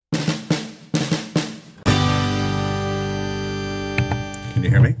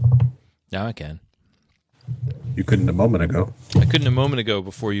Can you hear me? Now I can. You couldn't a moment ago. I couldn't a moment ago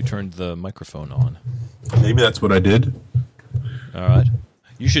before you turned the microphone on. Maybe that's what I did. All right.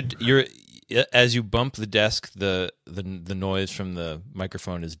 As you bump the desk, the noise from the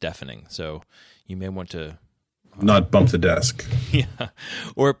microphone is deafening. So you may want to not bump the desk. Yeah,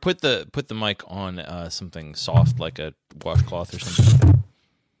 or put the mic on something soft like a washcloth or something.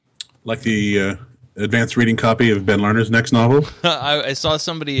 Like the advanced reading copy of Ben Lerner's next novel. I saw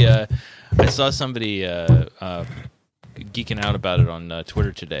somebody. Geeking out about it on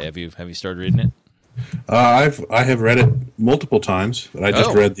Twitter today. Have you started reading it? I have read it multiple times, but I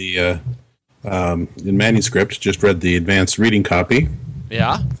just read the in manuscript. Just read the advanced reading copy.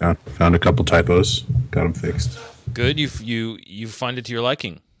 Yeah. Found a couple typos. Got them fixed. Good. You find it to your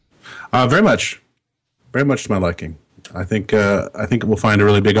liking. Very much to my liking. I think it will find a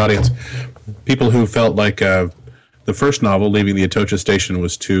really big audience. People who felt like the first novel, Leaving the Atocha Station,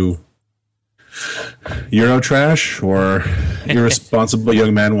 was too Eurotrash or irresponsible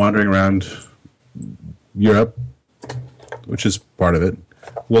young man wandering around Europe, which is part of it.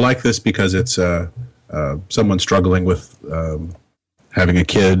 We'll like this because it's someone struggling with having a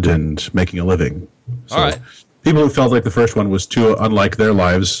kid and making a living. So all right. People who felt like the first one was too unlike their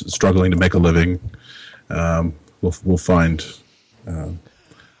lives, struggling to make a living, will find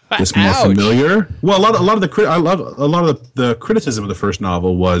this more familiar. Well, a lot of the criticism of the first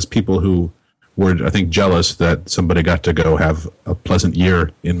novel was people who were, I think, jealous that somebody got to go have a pleasant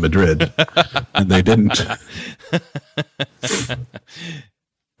year in Madrid, and they didn't.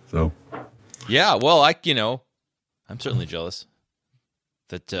 So, yeah. Well, I'm certainly jealous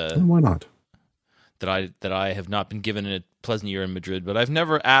that. Why not? That I have not been given a pleasant year in Madrid, but I've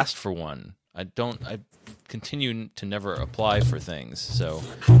never asked for one. I continue to never apply for things. So,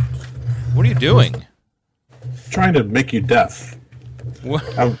 what are you doing? Trying to make you deaf.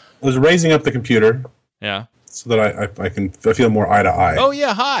 What? I was raising up the computer. Yeah. So that I feel more eye to eye. Oh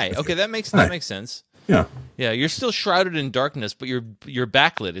yeah, hi. Okay, that makes sense. Yeah. Yeah, you're still shrouded in darkness, but you're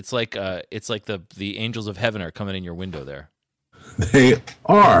backlit. It's like the angels of heaven are coming in your window there. They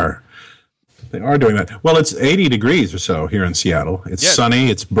are doing that. Well, it's 80 degrees or so here in Seattle. It's sunny.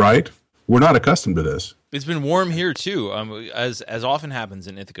 It's bright. We're not accustomed to this. It's been warm here too. As often happens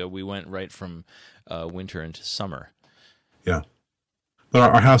in Ithaca, we went right from winter into summer. Yeah, but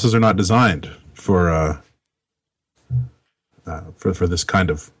our houses are not designed for this kind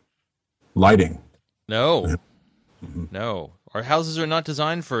of lighting. No, Mm-hmm. no, our houses are not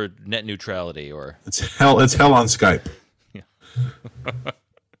designed for net neutrality or. It's hell on Skype. Yeah.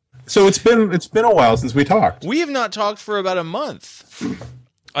 So it's been a while since we talked. We have not talked for about a month.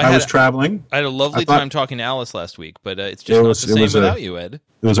 I was traveling. I had a lovely time talking to Alice last week, but it's just not the same without you, Ed.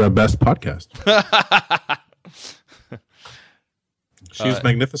 It was our best podcast. She's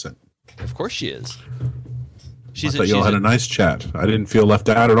magnificent. Of course she is. I thought y'all had a nice chat. I didn't feel left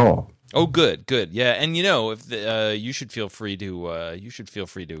out at all. Oh, good. Yeah, and if you should feel free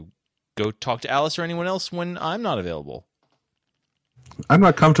to go talk to Alice or anyone else when I'm not available. I'm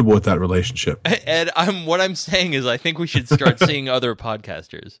not comfortable with that relationship. Ed, what I'm saying is I think we should start seeing other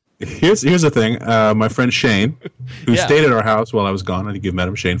podcasters. Here's the thing. My friend Shane, who stayed at our house while I was gone, I think you've met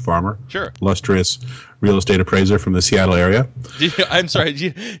him, Shane Farmer. Sure. Illustrious real estate appraiser from the Seattle area. I'm sorry,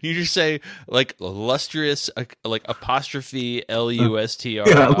 did you just say like illustrious, like apostrophe Lustr?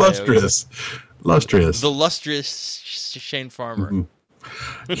 Yeah, illustrious. The lustrous Shane Farmer.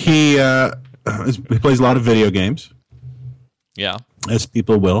 Mm-hmm. He plays a lot of video games. Yeah. As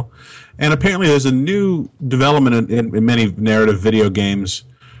people will. And apparently there's a new development in many narrative video games.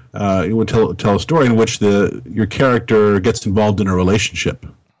 It would tell a story in which your character gets involved in a relationship.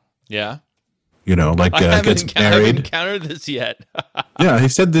 Yeah. Gets married. I haven't encountered this yet. Yeah, he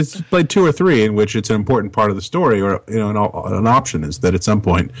said this played 2 or 3 in which it's an important part of the story, or an option is that at some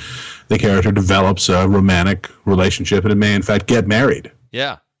point the character develops a romantic relationship and it may in fact get married.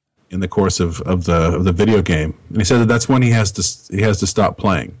 Yeah. In the course of the video game, and he said that's when he has to stop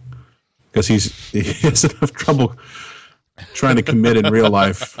playing because he has enough trouble trying to commit in real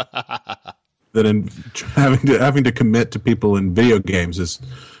life that in having to commit to people in video games is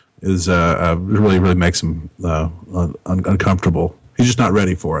really makes him uncomfortable. He's just not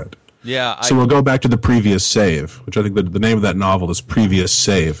ready for it. Yeah. So we'll go back to the Previous Save, which I think the name of that novel is Previous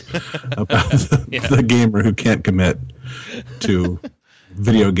Save, about the gamer who can't commit to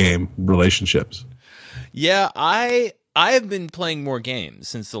video game relationships. Yeah, I have been playing more games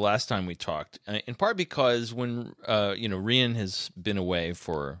since the last time we talked, in part because when Rian has been away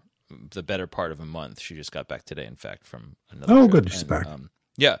for the better part of a month. She just got back today, in fact, from another trip. Good, she's back.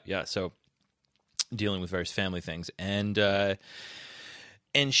 Yeah. So dealing with various family things, and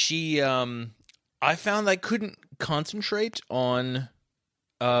and she, I found I couldn't concentrate on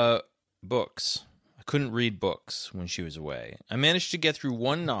books. I couldn't read books when she was away. I managed to get through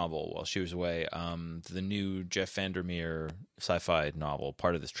one novel while she was away, the new Jeff Vandermeer sci-fi novel,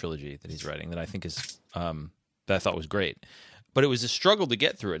 part of this trilogy that he's writing, that I think is that I thought was great. But it was a struggle to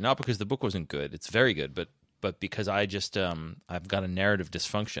get through it, not because the book wasn't good. It's very good, but because I just I've got a narrative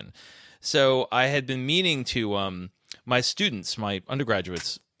dysfunction. So I had been meaning to my students, my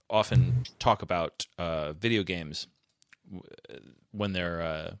undergraduates, often talk about video games when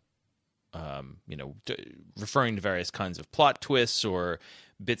they're referring to various kinds of plot twists or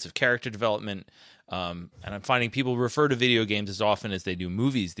bits of character development. And I'm finding people refer to video games as often as they do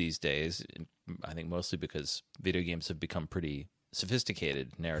movies these days. I think mostly because video games have become pretty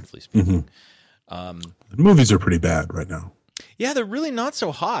sophisticated, narratively speaking. Movies are pretty bad right now. Yeah, they're really not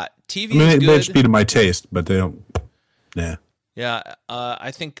so hot. TV I is mean, good. they should be to my taste, but they don't. Nah. Yeah,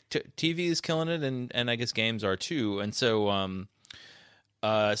 I think TV is killing it, and I guess games are too. And so,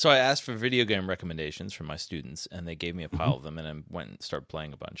 so I asked for video game recommendations from my students, and they gave me a pile of them, and I went and started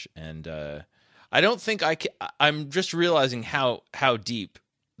playing a bunch. And I don't think I'm just realizing how deep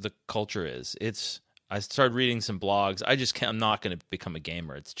the culture is. I started reading some blogs. I'm not going to become a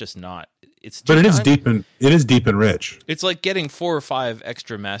gamer. It's just not. But it is deep and rich. It's like getting 4 or 5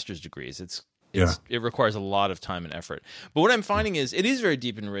 extra master's degrees. It requires a lot of time and effort. But what I'm finding is it is very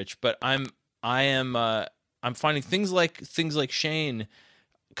deep and rich. But I'm finding things like Shane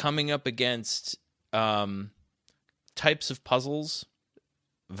coming up against types of puzzles,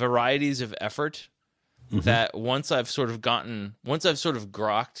 varieties of effort that once I've sort of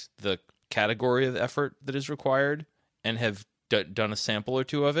grokked the category of effort that is required and have done a sample or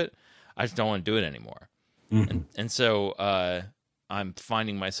two of it, I just don't want to do it anymore. And so I'm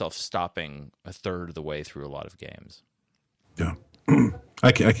finding myself stopping a third of the way through a lot of games. Yeah.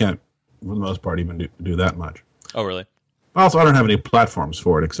 I can't, for the most part, even do that much. Oh, really? Also, I don't have any platforms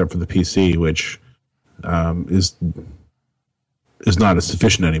for it except for the PC, which is not as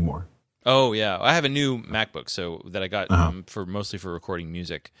sufficient anymore. Oh, yeah. I have a new MacBook that I got mostly for recording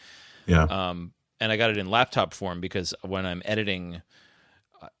music. Yeah. And I got it in laptop form because when I'm editing,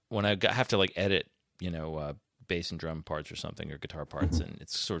 when I have to edit, bass and drum parts or something, or guitar parts, and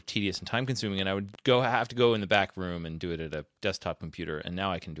it's sort of tedious and time consuming, and I would have to go in the back room and do it at a desktop computer, and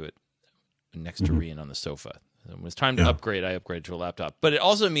now I can do it next to Rian on the sofa. So when it was time to upgrade, I upgraded to a laptop. But it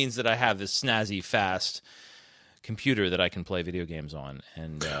also means that I have this snazzy, fast computer that I can play video games on.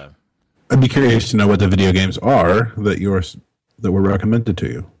 And I'd be curious to know what the video games are that were recommended to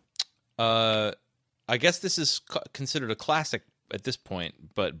you. I guess this is considered a classic at this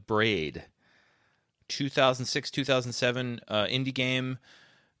point, but Braid, 2006, 2007 indie game,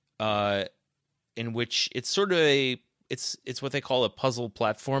 in which it's sort of it's what they call a puzzle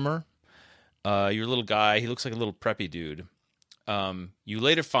platformer. Your little guy, he looks like a little preppy dude. You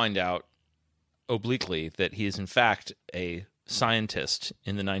later find out obliquely that he is in fact a scientist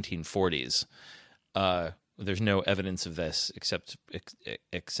in the 1940s. There's no evidence of this except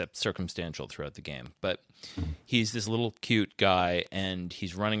circumstantial throughout the game. But he's this little cute guy, and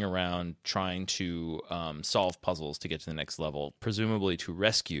he's running around trying to solve puzzles to get to the next level, presumably to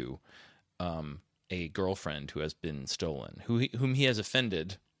rescue a girlfriend who has been stolen, whom he has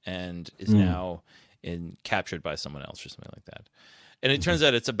offended and is now captured by someone else or something like that. And it turns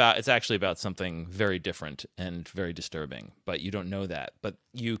out it's actually about something very different and very disturbing, but you don't know that. But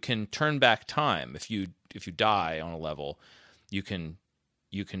you can turn back time if you die on a level, you can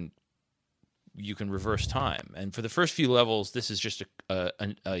reverse time. And for the first few levels, this is just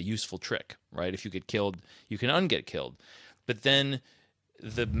a useful trick, right? If you get killed, you can unget killed. But then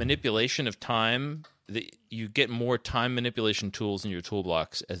the manipulation of time, you get more time manipulation tools in your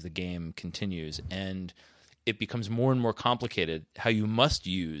toolbox as the game continues, and it becomes more and more complicated how you must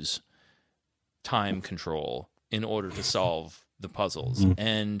use time control in order to solve the puzzles.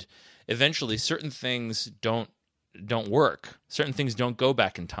 And eventually certain things don't work. Certain things don't go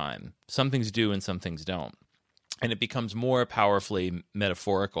back in time. Some things do and some things don't. And it becomes more powerfully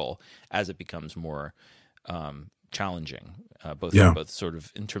metaphorical as it becomes more challenging, both sort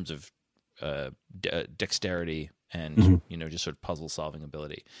of in terms of dexterity and just sort of puzzle solving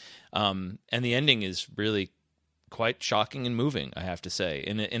ability. And the ending is really quite shocking and moving, I have to say.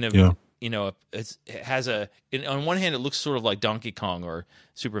 It has on one hand it looks sort of like Donkey Kong or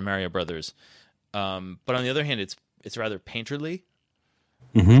Super Mario Brothers, but on the other hand it's rather painterly.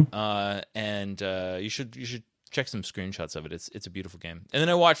 And you should check some screenshots of it. It's a beautiful game. And then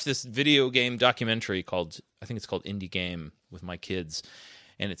I watched this video game documentary called Indie Game with my kids,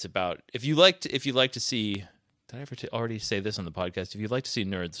 and it's about if you like to see Did I ever already say this on the podcast? If you'd like to see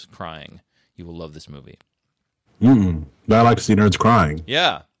nerds crying, you will love this movie. I like to see nerds crying.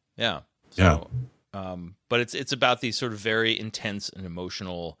 Yeah, yeah. Yeah. But it's about these sort of very intense and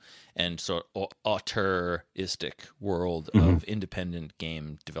emotional and sort of auteuristic world of independent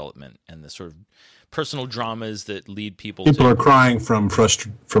game development and the sort of personal dramas that lead people. People are crying from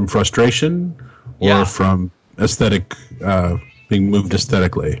frustration or from aesthetic, being moved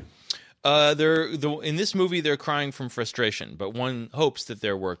aesthetically. In this movie, they're crying from frustration, but one hopes that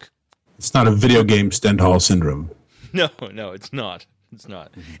their work. It's not a video game Stendhal syndrome. No, it's not. It's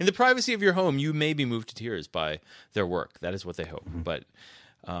not. In the privacy of your home, you may be moved to tears by their work. That is what they hope. But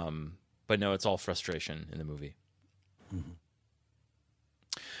no, it's all frustration in the movie.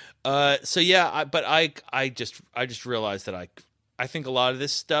 I just realized that I think a lot of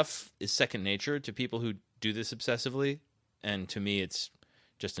this stuff is second nature to people who do this obsessively, and to me, it's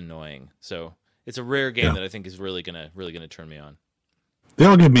just annoying. So it's a rare game that I think is really gonna turn me on. They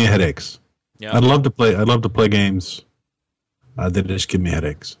all give me headaches. Yeah, I'd love to play games that just give me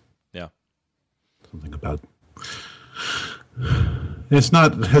headaches. Yeah, something about. It's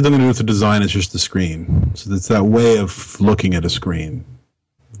not has nothing to do with the design. It's just the screen. So it's that way of looking at a screen,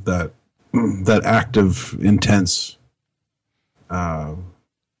 that active, intense way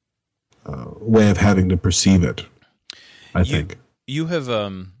of having to perceive it. I think you have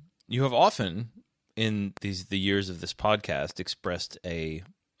often in the years of this podcast expressed a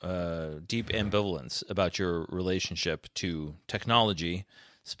deep ambivalence about your relationship to technology,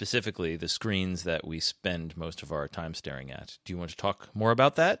 specifically the screens that we spend most of our time staring at. Do you want to talk more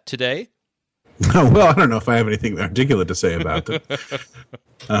about that today? Well, I don't know if I have anything articulate to say about it.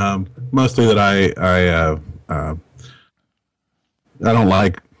 Mostly that I don't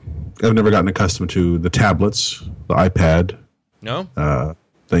like. I've never gotten accustomed to the tablets, the iPad. No.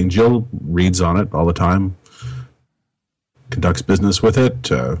 Thing. Jill reads on it all the time. Conducts business with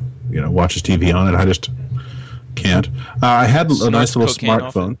it. Watches TV on it. I just can't. I had a nice little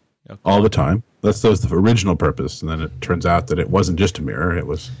smartphone all the time. That was the original purpose, and then it turns out that it wasn't just a mirror. It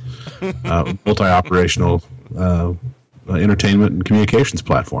was multi-operational entertainment and communications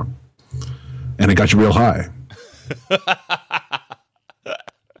platform, and it got you real high.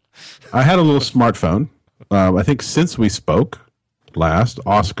 I had a little smartphone. I think since we spoke last,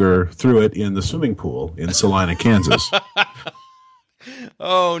 Oscar threw it in the swimming pool in Salina, Kansas.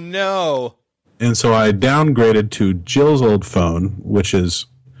 Oh, no. And so I downgraded to Jill's old phone, which is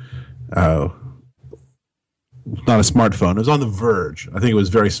not a smartphone. It was on the verge. I think it was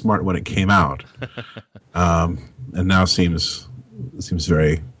very smart when it came out. And now seems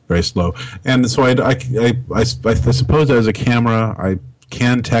very, very slow. And so I suppose as a camera, I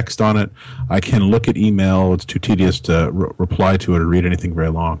can text on it. I can look at email. It's too tedious to reply to it or read anything very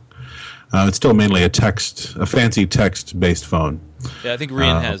long. It's still mainly a fancy text-based phone. Yeah, I think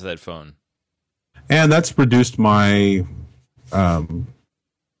Rian has that phone. And that's reduced my, looking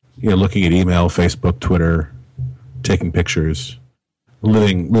at email, Facebook, Twitter, taking pictures,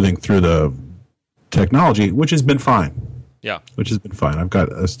 living through the technology, which has been fine. Yeah, which has been fine. I've got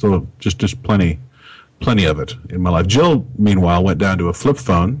still just plenty of it in my life. Jill, meanwhile, went down to a flip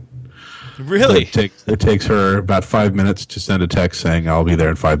phone. Really? It takes her about 5 minutes to send a text saying, "I'll be there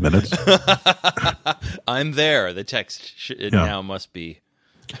in 5 minutes." I'm there. The text now must be.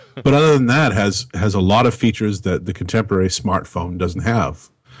 But other than that, has a lot of features that the contemporary smartphone doesn't have.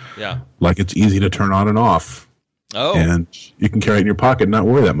 Yeah. Like it's easy to turn on and off. Oh. And you can carry it in your pocket and not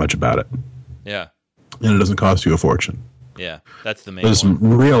worry that much about it. Yeah. And it doesn't cost you a fortune. Yeah, that's the main There's one.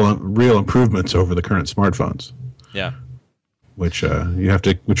 some real improvements over the current smartphones. Yeah. Which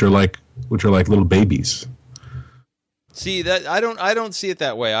which are like little babies. See that I don't see it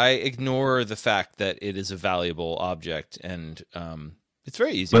that way. I ignore the fact that it is a valuable object, and it's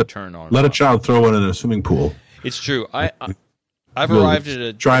very easy to turn on. Let a child throw one in a swimming pool. It's true. I've arrived at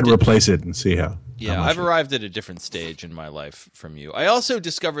a try to replace it and see how. Yeah, I've arrived at a different stage in my life from you. I also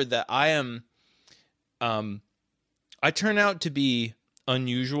discovered that I am, I turn out to be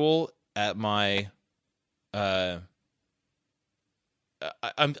unusual at my.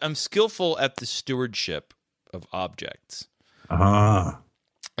 I'm skillful at the stewardship of objects. Ah.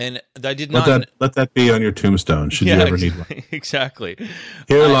 And I did not let that be on your tombstone. Should you ever need one? Exactly.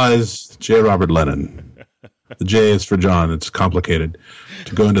 Here lies J. Robert Lennon. The J is for John. It's complicated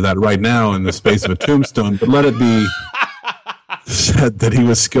to go into that right now in the space of a tombstone, but let it be said that he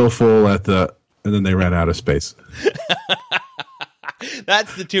was skillful at and then they ran out of space.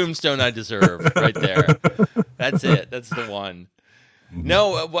 That's the tombstone I deserve right there. That's it. That's the one.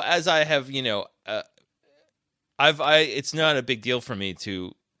 No, as I have, it's not a big deal for me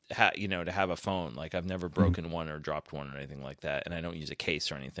to to have a phone. Like I've never broken one or dropped one or anything like that, and I don't use a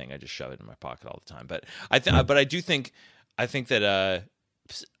case or anything. I just shove it in my pocket all the time. But I do think that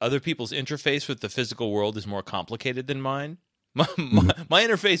other people's interface with the physical world is more complicated than mine. My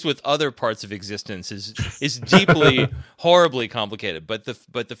interface with other parts of existence is deeply, horribly complicated. But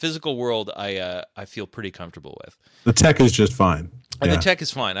the physical world, I feel pretty comfortable with. The tech is just fine. And the tech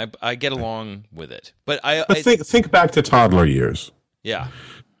is fine. I get along with it. But think back to toddler years. Yeah.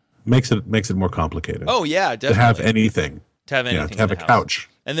 Makes it more complicated. Oh yeah, definitely. To have anything. To have anything. To have a couch.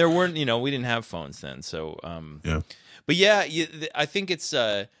 And there weren't, we didn't have phones then. So yeah. But yeah, I think it's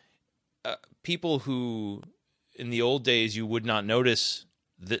people who in the old days you would not notice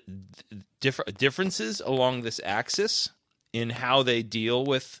the differences along this axis in how they deal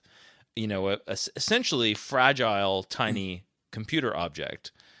with essentially fragile tiny computer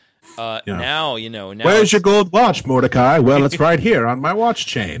object. Now where's your gold watch, Mordecai? Well, it's right here on my watch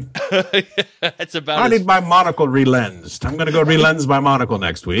chain. It's about I need my monocle relensed. I'm going to go relens my monocle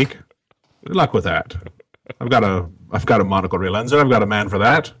next week. Good luck with that. I've got a monocle relenser. I've got a man for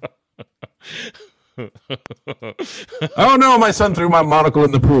that. Oh no, my son threw my monocle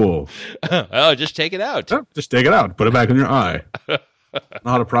in the pool. Oh, just take it out. Oh, just take it out. Put it back in your eye.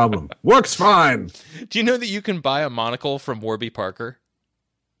 Not a problem. Works fine. Do you know that you can buy a monocle from Warby Parker?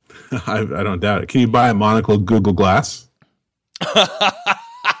 I don't doubt it. Can you buy a monocle Google Glass? I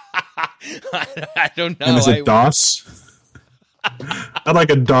don't know. And is it DOS? I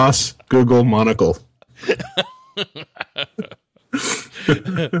like a DOS Google monocle.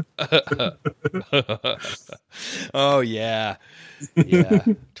 Oh yeah.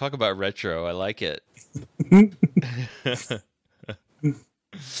 Talk about retro. I like it.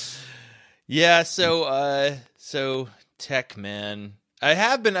 Yeah. So tech, man.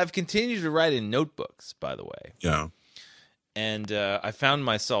 I've continued to write in notebooks, by the way. Yeah. And I found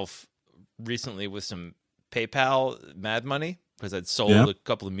myself recently with some PayPal Mad Money because I'd sold a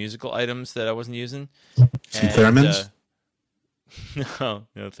couple of musical items that I wasn't using. Some theremins? No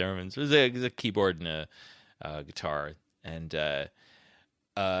theremins. It was a keyboard and a guitar, and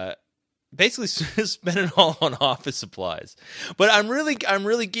basically spent it all on office supplies. But I'm really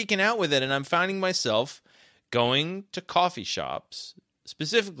geeking out with it, and I'm finding myself going to coffee shops,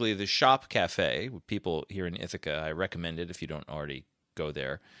 specifically the Shop Cafe. With people here in Ithaca, I recommend it if you don't already go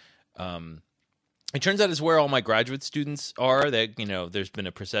there. It turns out it's where all my graduate students are. That there's been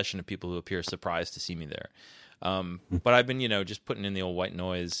a procession of people who appear surprised to see me there. But I've been, just putting in the old white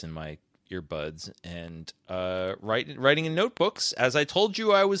noise in my earbuds and writing in notebooks, as I told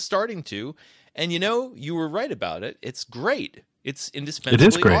you I was starting to. And you were right about it. It's great. It's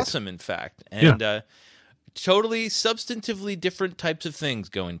indispensably awesome, in fact. And totally substantively different types of things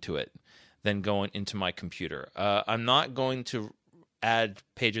go into it than going into my computer. I'm not going to add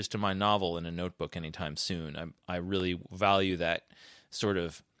pages to my novel in a notebook anytime soon. I really value that sort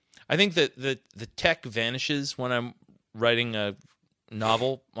of. I think that the tech vanishes when I'm writing a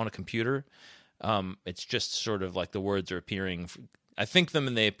novel on a computer. It's just sort of like the words are appearing. I think them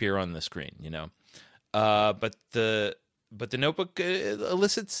and they appear on the screen, But the notebook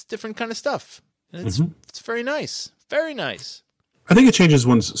elicits different kind of stuff. And it's very nice. Very nice. I think it changes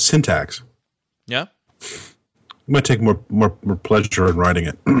one's syntax. Yeah? You might take more pleasure in writing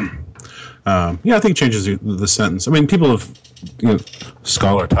it. I think it changes the sentence. I mean, people have,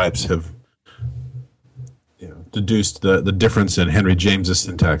 scholar types have, deduced the difference in Henry James's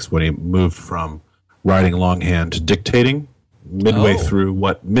syntax when he moved from writing longhand to dictating midway through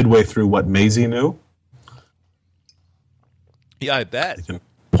what Maisie knew. Yeah, I bet. You can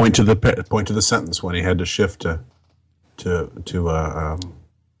point to the sentence when he had to shift to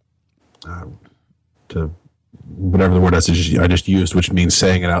whatever the word I just used, which means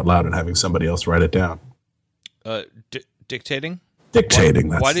saying it out loud and having somebody else write it down. Dictating? Dictating.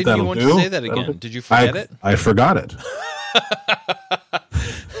 Why didn't you want to say that again? Did you forget it? I forgot it.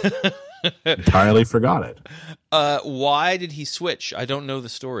 Entirely forgot it. Why did he switch? I don't know the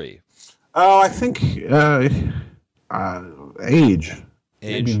story. Oh, I think age.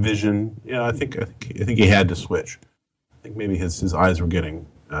 Maybe vision. Yeah, I think he had to switch. I think maybe his eyes were getting.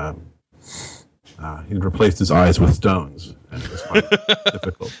 He'd replaced his eyes with stones, and it was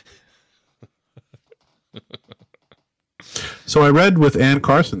difficult. So I read with Ann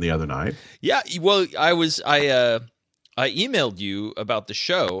Carson the other night. Yeah, well, I emailed you about the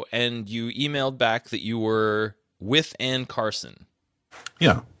show, and you emailed back that you were with Ann Carson.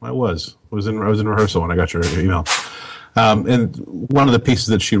 Yeah, I was. I was in rehearsal when I got your email. And one of the pieces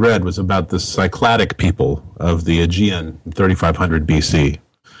that she read was about the Cycladic people of the Aegean 3500 BC.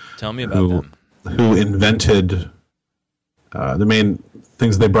 Tell me about them. Who invented the main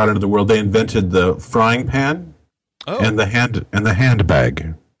things they brought into the world. They invented the frying pan and the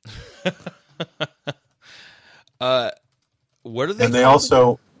handbag. What are they? And they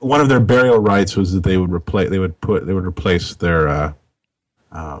also, one of their burial rites was that they would replace their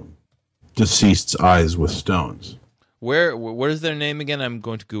deceased's eyes with stones. What is their name again? I'm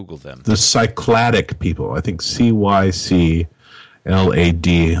going to Google them. The Cycladic people. I think Cycladic. The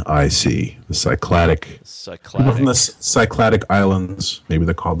Cycladic. People from the Cycladic Islands. Maybe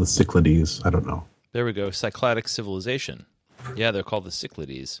they're called the Cyclades. I don't know. There we go. Cycladic civilization. Yeah, they're called the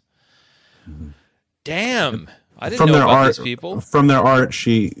Cyclades. Mm-hmm. Damn. I didn't know about these people. From their art,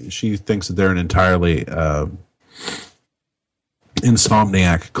 she thinks that they're an entirely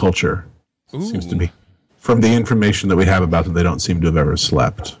insomniac culture. Ooh. Seems to be. From the information that we have about them, they don't seem to have ever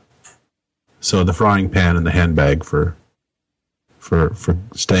slept. So the frying pan and the handbag for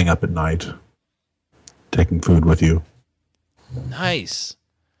staying up at night, taking food with you. Nice.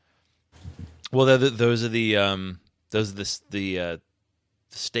 Well, those are the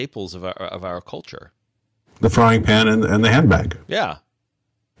staples of our culture. The frying pan and the handbag. Yeah.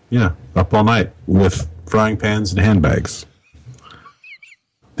 Yeah, up all night with frying pans and handbags.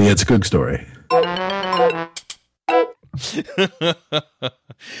 The Ed Skoog story.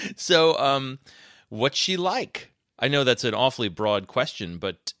 So, what's she like? I know that's an awfully broad question,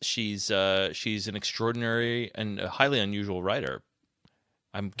 but she's an extraordinary and a highly unusual writer.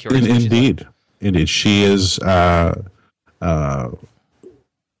 I'm curious. Indeed. She is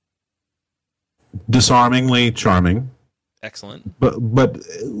disarmingly charming. Excellent. But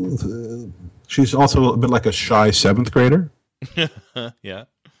she's also a bit like a shy 7th grader. Yeah.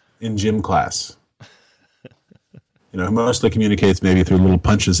 In gym class. Who mostly communicates maybe through little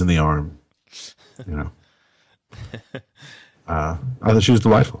punches in the arm. I thought she was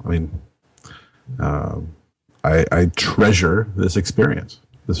delightful. I mean, I treasure this experience.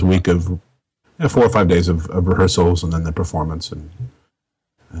 This week of 4 or 5 days of rehearsals and then the performance and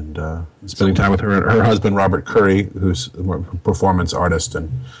spending time with her husband Robert Curry, who's a performance artist, and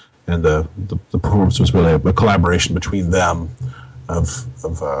the performance was really a collaboration between them of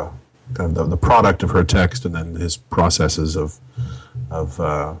kind of the product of her text and then his processes of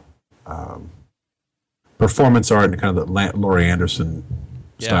performance art and kind of the Laurie Anderson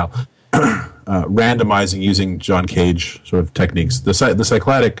style, randomizing using John Cage sort of techniques. The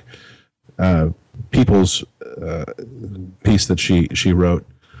Cycladic people's piece that she wrote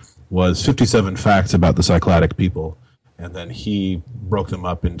was 57 facts about the Cycladic people, and then he broke them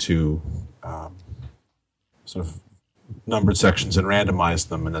up into sort of numbered sections and randomized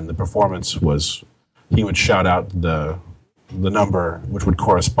them, and then the performance was he would shout out the number which would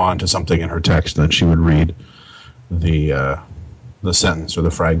correspond to something in her text, and then she would read the sentence or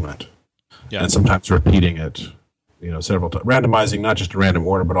the fragment, and sometimes repeating it several times, randomizing not just a random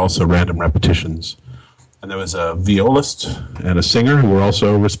order but also random repetitions. And there was a violist and a singer who were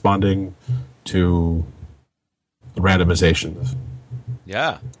also responding to the randomizations.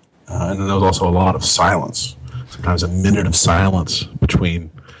 Yeah. And then there was also a lot of silence, sometimes a minute of silence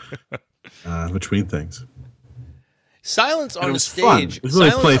between things. Silence on a stage. Fun. It was really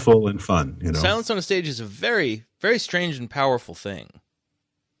playful and fun. Silence on a stage is a very, very strange and powerful thing.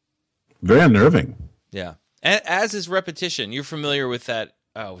 Very unnerving. Yeah. As is repetition. You're familiar with that,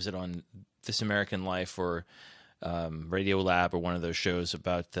 was it on This American Life or Radio Lab or one of those shows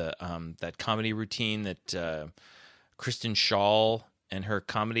about the that comedy routine that Kristen Schaal and her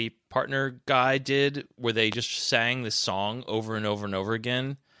comedy partner guy did, where they just sang this song over and over and over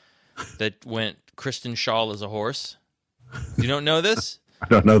again that went, Kristen Schaal is a horse. You don't know this? I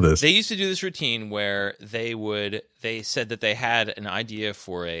don't know this. They used to do this routine where they said that they had an idea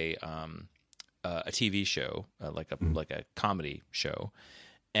for a TV show, like a comedy show,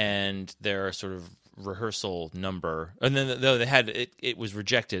 and their sort of rehearsal number, and then though they had it was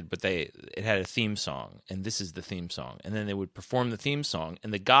rejected, but it had a theme song, and this is the theme song, and then they would perform the theme song,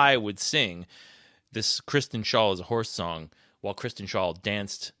 and the guy would sing this Kristen Schaal is a horse song while Kristen Schaal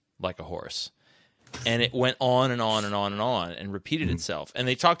danced like a horse. And it went on and on and on and on and repeated itself. And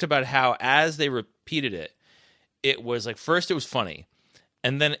they talked about how as they repeated it, it was like, first it was funny,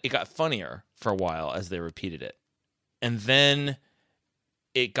 and then it got funnier for a while as they repeated it. And then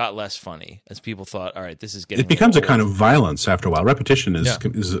it got less funny as people thought, all right, this is getting... It becomes a kind of violence after a while. Repetition is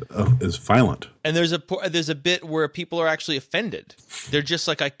violent. And there's a bit where people are actually offended. They're just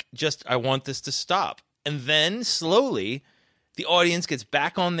like, I want this to stop. And then slowly the audience gets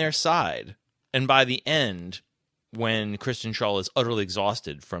back on their side. And by the end, when Kristen Schaal is utterly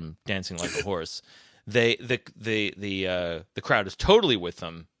exhausted from dancing like a horse, the crowd is totally with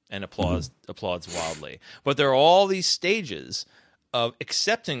them and applauds wildly. But there are all these stages of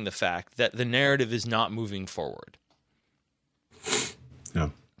accepting the fact that the narrative is not moving forward. Yeah.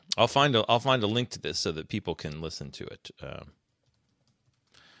 I'll find a link to this so that people can listen to it.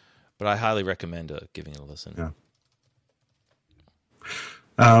 But I highly recommend giving it a listen.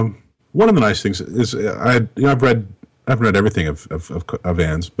 Yeah. One of the nice things is I haven't read everything of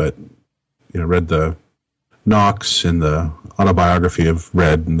Anne's, but read the Knox and the autobiography of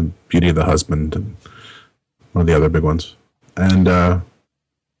Red and the Beauty of the Husband and one of the other big ones. And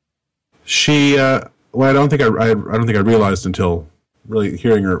she, I don't think I realized until really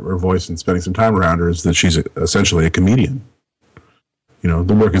hearing her voice and spending some time around her is that she's essentially a comedian.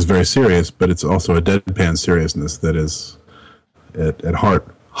 The work is very serious, but it's also a deadpan seriousness that is at heart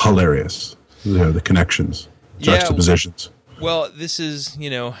hilarious. The connections, juxtapositions. Well, this is,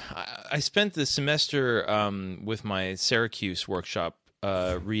 I spent the semester with my Syracuse workshop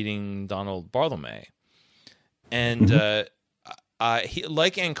reading Donald Barthelme. And he,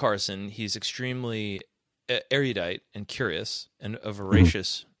 like Anne Carson, he's extremely erudite and curious and a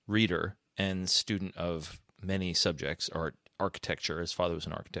voracious reader and student of many subjects, art, architecture. His father was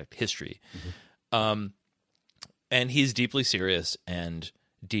an architect, history. And he's deeply serious and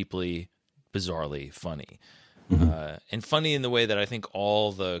deeply, bizarrely funny. And funny in the way that I think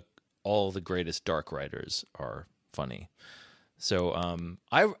all the greatest dark writers are funny. So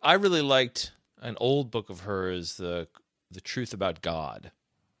I really liked an old book of hers, the Truth About God.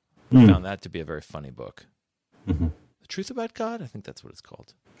 I found that to be a very funny book. The Truth About God? I think that's what it's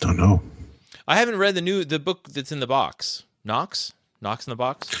called. Don't know. I haven't read the book that's in the box. Knox in the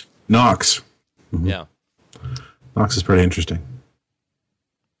box? Knox. Yeah. Knox is pretty interesting.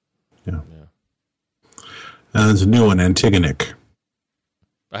 Yeah. And there's a new one, Antigonic.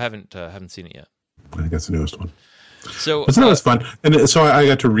 I haven't seen it yet. I think that's the newest one. So that was fun, and so I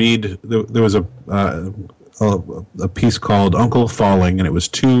got to read. There was a piece called "Uncle Falling," and it was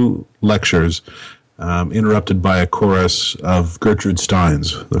 2 lectures interrupted by a chorus of Gertrude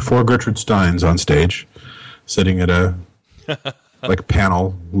Steins. There are 4 Gertrude Steins on stage, sitting at a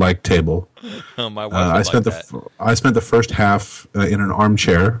panel-like table. Oh, my wife would I spent the first half in an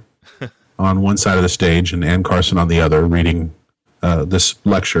armchair on one side of the stage, and Anne Carson on the other, reading this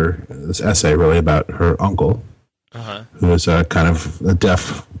essay, really about her uncle, who is kind of a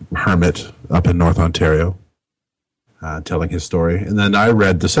deaf hermit up in North Ontario, telling his story. And then I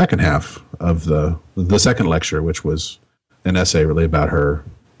read the second half of the second lecture, which was an essay really about her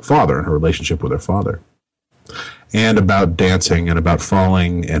father and her relationship with her father, and about dancing and about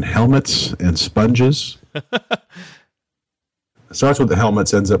falling and helmets and sponges. It starts with the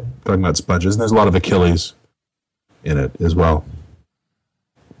helmets, ends up talking about sponges, and there's a lot of Achilles in it as well.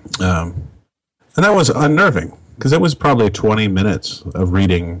 And that was unnerving, because it was probably 20 minutes of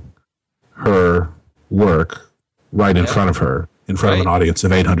reading her work right in front of her, in front of an audience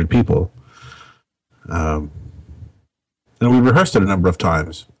of 800 people. And we rehearsed it a number of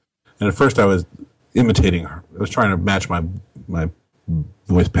times. And at first I was imitating her. I was trying to match my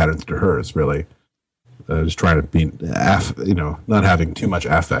voice patterns to hers, really. Just trying to be, not having too much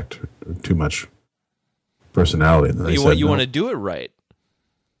affect, or too much personality. You want to do it right.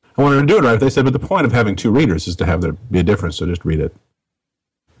 I wanted to do it right. They said, but the point of having 2 readers is to have there be a difference, so just read it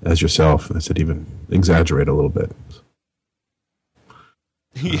as yourself. And I said, even exaggerate a little bit.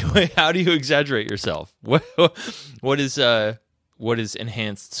 How do you exaggerate yourself? What is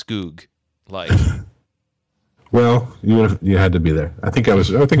enhanced Skoog like? Well, you had to be there. I think it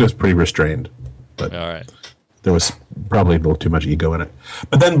was pretty restrained. But all right. There was probably a little too much ego in it.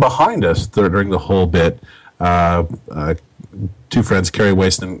 But then behind us, during the whole bit, 2 friends, Carrie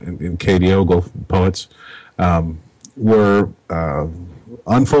Waste and Katie Ogle, poets, were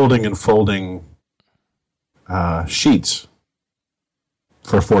unfolding and folding sheets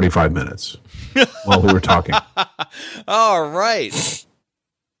for 45 minutes while we were talking. All right.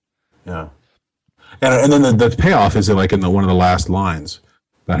 Yeah. And then the payoff is in one of the last lines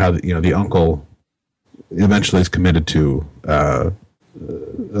about how the uncle eventually is committed to a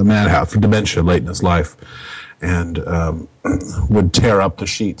madhouse for dementia late in his life, and would tear up the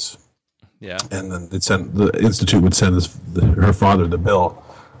sheets. Yeah. And then the institute would send her father the bill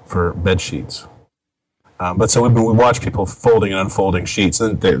for bed sheets. But so we watched people folding and unfolding sheets,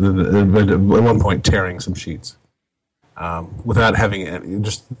 and at one point tearing some sheets, without having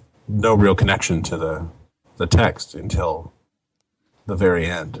just no real connection to the text until the very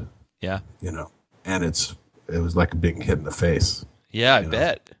end. Yeah. And it was like being hit in the face. Yeah, I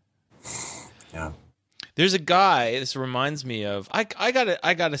bet. Yeah. There's a guy, this reminds me of, I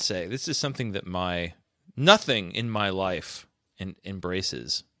gotta say, this is something that nothing in my life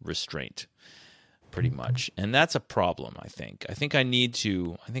embraces restraint. pretty much, and that's a problem. I think I need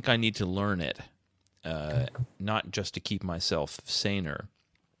to learn it, not just to keep myself saner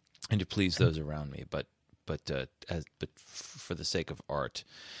and to please those around me, but for the sake of art.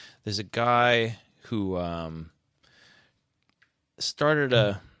 There's a guy who started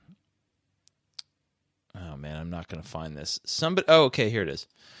a. Oh man, I'm not going to find this. Oh, okay, here it is.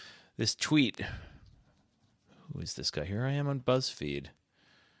 This tweet. Who is this guy? Here I am on BuzzFeed.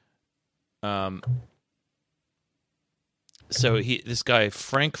 So this guy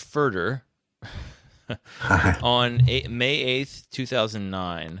Frank Furter on May 8th,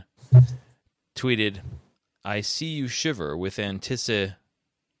 2009 tweeted, "I see you shiver with Antissa,"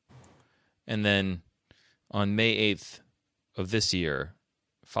 and then on May 8th of this year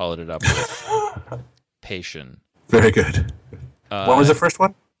followed it up with Patient. Very good. What was the first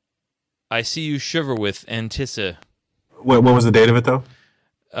one? I see you shiver with Antissa. What was the date of it, though?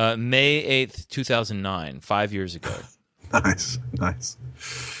 May 8th, 2009, 5 years ago. Nice.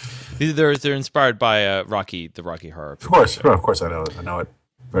 They're inspired by the Rocky Horror. Of course, I know it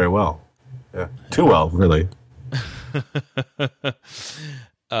very well. Yeah, too well, really.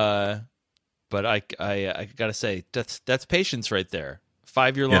 But I gotta say that's patience right there.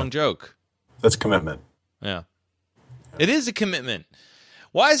 5-year-long joke. That's commitment. Yeah, it is a commitment.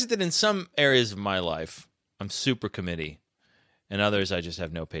 Why is it that in some areas of my life I'm super committy, and others I just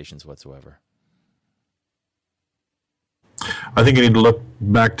have no patience whatsoever? I think you need to look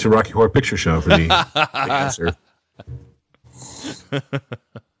back to Rocky Horror Picture Show for the answer. When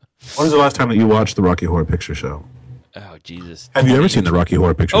was the last time that you watched the Rocky Horror Picture Show? Oh, Jesus. Have you ever seen the Rocky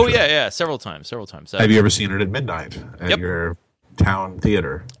Horror Picture Show? Oh, yeah, several times. Have you ever seen it at midnight at your town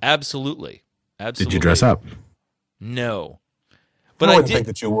theater? Absolutely. Did you dress up? No. But I wouldn't think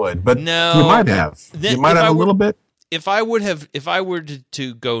that you would, but no, you might have. You might have a little bit. If I were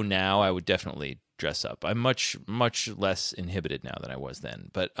to go now, I would definitely dress up. I'm much less inhibited now than I was then.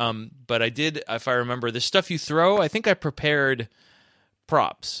 But I did, if I remember, the stuff you throw, I think I prepared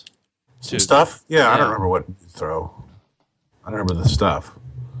props. Some stuff? Yeah, I don't remember what you throw. I don't remember the stuff.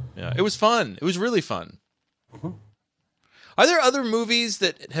 Yeah, it was fun. It was really fun. Mm-hmm. Are there other movies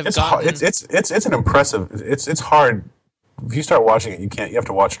that have gotten... It's an impressive... It's hard. If you start watching it, you have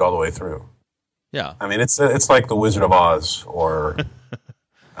to watch it all the way through. Yeah. I mean, it's like The Wizard of Oz or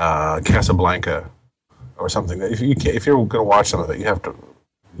Casablanca or something. If you're going to watch some of it, you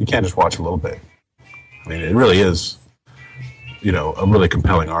can't just watch a little bit. I mean, it really is, a really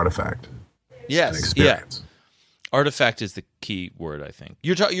compelling artifact. Yes. An experience. Yeah. Artifact is the key word, I think.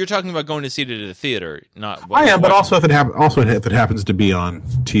 You're talking about going to see it at a theater, not. I am, but also if it happens to be on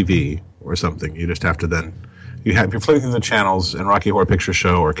TV or something, you just have to then. If you're flipping through the channels and Rocky Horror Picture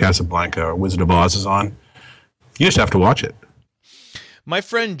Show or Casablanca or Wizard of Oz is on, you just have to watch it. My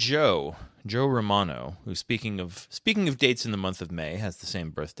friend Joe Romano, who speaking of dates in the month of May, has the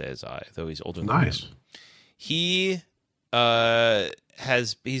same birthday as I, though he's older than me. Nice. He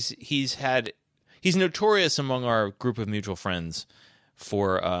he's notorious among our group of mutual friends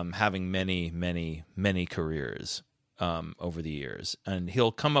for having many careers. Over the years, and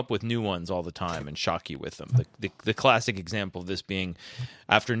he'll come up with new ones all the time and shock you with them. The classic example of this being,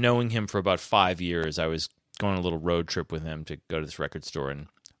 after knowing him for about 5 years, I was going on a little road trip with him to go to this record store in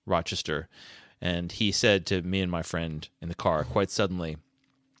Rochester, and he said to me and my friend in the car quite suddenly,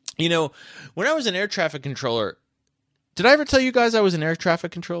 when I was an air traffic controller, did I ever tell you guys I was an air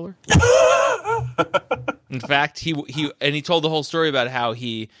traffic controller? In fact, he told the whole story about how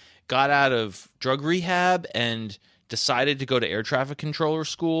he got out of drug rehab and decided to go to air traffic controller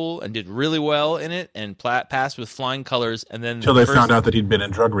school and did really well in it and passed with flying colors. And then until they found out that he'd been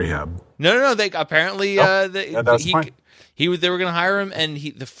in drug rehab. No. They apparently that's fine. They were going to hire him, and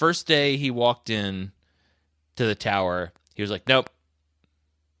the first day he walked in to the tower, he was like, "Nope,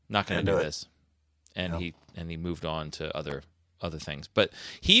 not going to do this," and he moved on to other things. But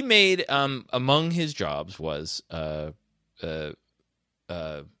he made among his jobs was filmmaking.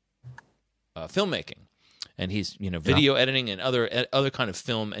 And he's, video editing and other kind of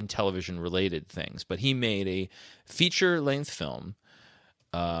film and television related things. But he made a feature-length film,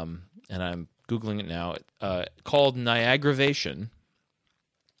 and I'm Googling it now, called Niagravation.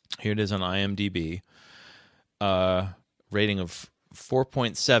 Here it is on IMDb. Rating of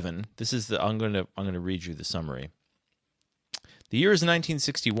 4.7. This is I'm going to read you the summary. The year is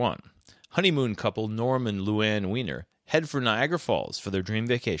 1961. Honeymoon couple Norm and Luann Weiner head for Niagara Falls for their dream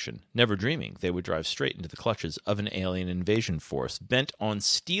vacation, never dreaming they would drive straight into the clutches of an alien invasion force bent on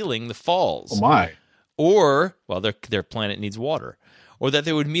stealing the falls. Oh my. Or, their planet needs water. Or that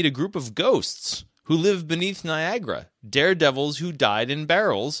they would meet a group of ghosts who live beneath Niagara, daredevils who died in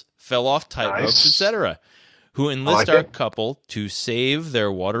barrels, fell off tightropes, etc., who enlist our couple to save their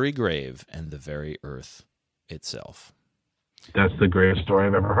watery grave and the very earth itself. That's the greatest story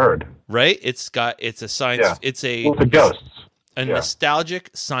I've ever heard. Right? It's a science. Yeah. It's a the ghosts. A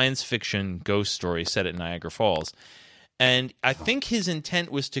nostalgic science fiction ghost story set at Niagara Falls. And I think his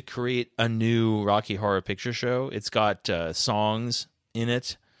intent was to create a new Rocky Horror Picture Show. It's got songs in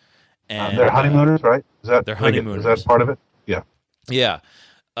it. And they're honeymooners, right? They're honeymooners. Is that part of it? Yeah. Yeah.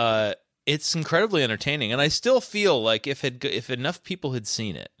 It's incredibly entertaining. And I still feel like if enough people had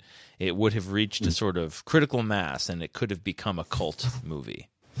seen it, it would have reached a sort of critical mass and it could have become a cult movie.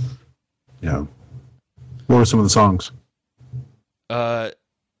 Yeah. What were some of the songs? My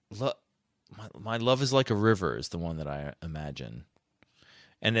Love is Like a River is the one that I imagine.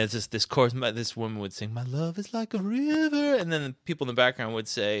 And there's this chorus, this woman would sing, my love is like a river. And then the people in the background would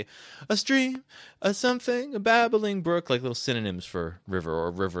say, a stream, a something, a babbling brook, like little synonyms for river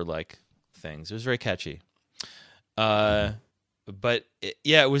or river-like things. It was very catchy. But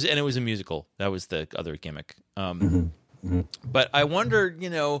it was a musical. That was the other gimmick. But I wonder,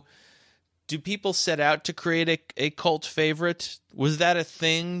 do people set out to create a cult favorite? Was that a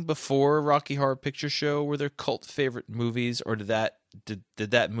thing before Rocky Horror Picture Show? Were there cult favorite movies, or did that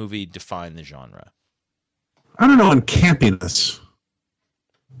movie define the genre? I don't know when campiness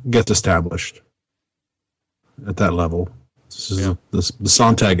gets established at that level. The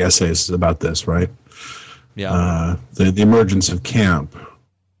Sontag essays about this, right? Yeah. The emergence of camp.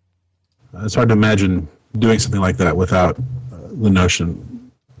 It's hard to imagine doing something like that without the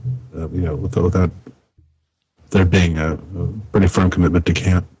notion, without there being a pretty firm commitment to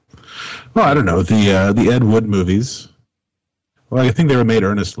camp. Well, I don't know. The Ed Wood movies. Well, I think they were made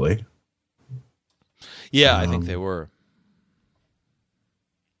earnestly. Yeah, I think they were.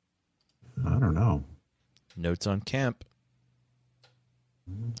 I don't know. Notes on camp.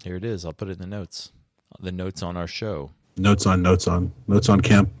 Here it is. I'll put it in the notes. The notes on our show. Notes on camp.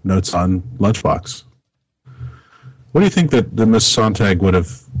 Notes on Lunchbox. What do you think that Miss Sontag would have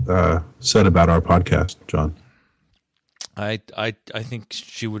said about our podcast, John? I think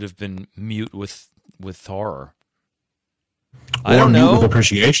she would have been mute with horror. I don't know. With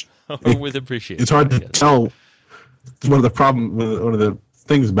appreciation. With appreciation. It's hard to tell. One of the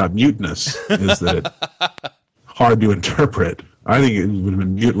things about muteness is that it's hard to interpret. I think it would have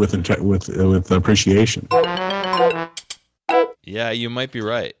been mute with appreciation. Yeah, you might be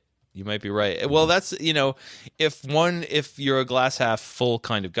right. Well, that's, if you're a glass half full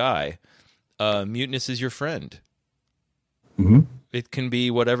kind of guy, muteness is your friend. Mm-hmm. It can be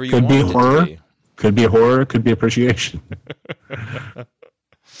whatever you want it to be. Could be horror, could be appreciation.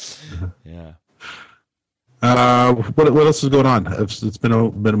 Yeah. What else is going on? It's been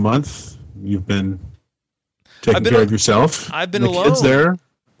a month. You've been taking care of yourself. I've been the alone. Kids there,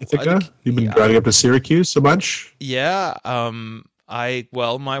 Ithaca. You've been driving up to Syracuse a bunch. Yeah. My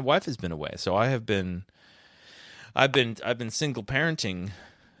wife has been away, so I've been single parenting.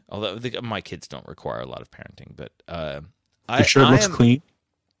 Although my kids don't require a lot of parenting, but your shirt looks clean.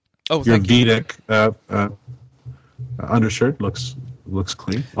 Oh, your thank you. V-neck undershirt looks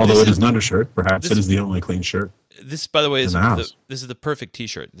clean. Although it is an undershirt, perhaps it is the only clean shirt. This, by the way, is this is the perfect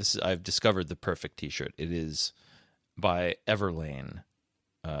T-shirt. I've discovered the perfect T-shirt. It is by Everlane.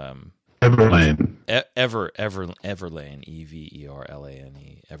 Everlane. Everlane. Everlane.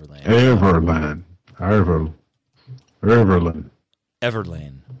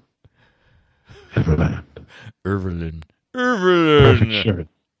 Everlane. Perfect shirt.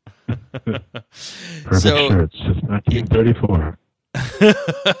 Perfect shirts since 1934.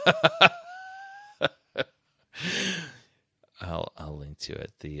 I'll link to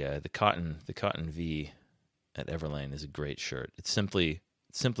it. The cotton V at Everlane is a great shirt. It's simply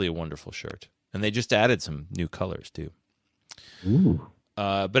a wonderful shirt, and they just added some new colors too. Ooh.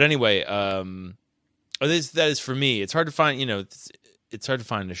 But anyway, that is for me. It's hard to find. It's hard to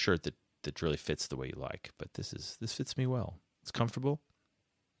find a shirt that really fits the way you like. But this fits me well. It's comfortable.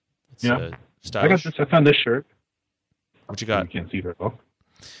 It's stylish. I found this shirt. What you got? You can't see very well.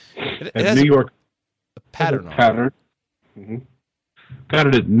 It at has New York. A pattern on it. Pattern. Mm-hmm. Got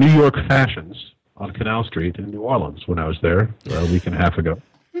it at New York Fashions on Canal Street in New Orleans when I was there a week and a half ago.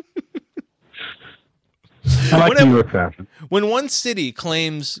 I like New York fashion. When one city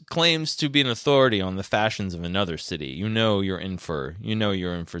claims to be an authority on the fashions of another city, you're in for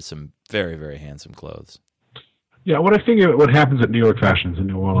some very, very handsome clothes. Yeah, what I figure what happens at New York Fashions in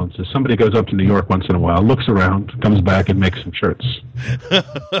New Orleans is somebody goes up to New York once in a while, looks around, comes back, and makes some shirts.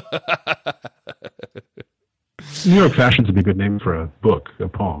 New York Fashions would be a good name for a book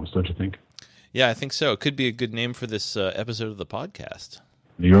of poems, don't you think? Yeah, I think so. It could be a good name for this episode of the podcast.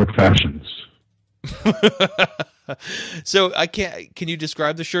 New York fashions. So I can't. Can you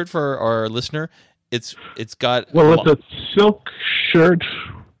describe the shirt for our listener? It's got it's a silk shirt,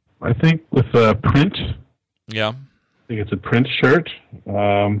 I think, with a print. Yeah, I think it's a print shirt.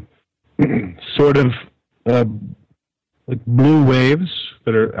 Sort of like blue waves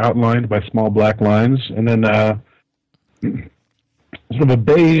that are outlined by small black lines, and then sort of a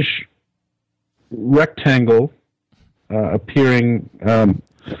beige rectangle appearing.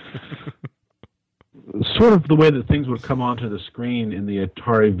 Sort of the way that things would come onto the screen in the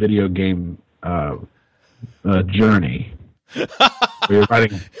Atari video game Journey. Where you're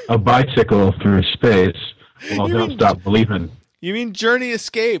riding a bicycle through space while Don't Stop Believing. You mean Journey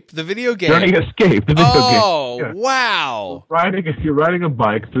Escape, the video game? Journey Escape, the video game. Oh, yeah. Wow. If you're riding a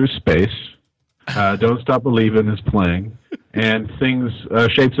bike through space, Don't Stop Believing is playing, and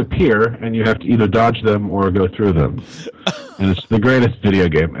shapes appear, and you have to either dodge them or go through them. And it's the greatest video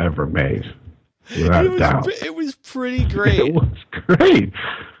game ever made. Without a doubt. It was pretty great. It was great.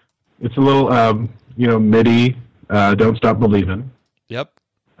 It's a little, MIDI, Don't Stop Believing. Yep.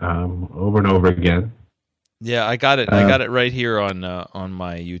 Over and over again. Yeah, I got it. I got it right here on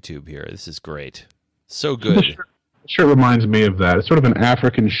my YouTube here. This is great. So good. The shirt reminds me of that. It's sort of an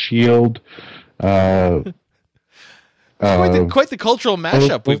African shield. Quite the cultural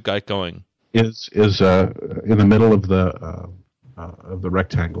mashup we've got going. Is in the middle of the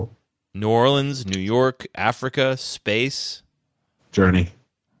rectangle. New Orleans, New York, Africa, space. Journey.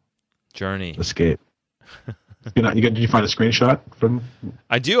 Escape. Did you find a screenshot from?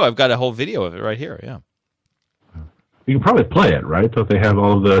 I do. I've got a whole video of it right here. Yeah. You can probably play it, right? Don't they have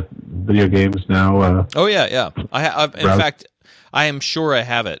all of the video games now? Oh yeah. In fact, I am sure I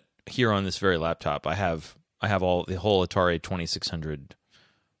have it here on this very laptop. I have the whole Atari 2600.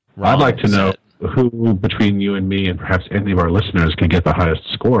 I'd like to know who between you and me and perhaps any of our listeners can get the highest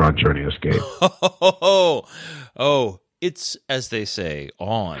score on Journey Escape. Oh, it's, as they say,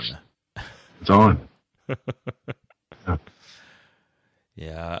 on. It's on.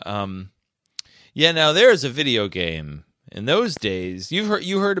 Yeah. Yeah. Now there's a video game. In those days, you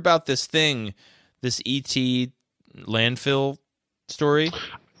heard about this thing, this E.T. landfill story.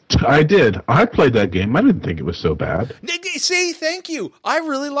 I did. I played that game. I didn't think it was so bad. See, thank you. I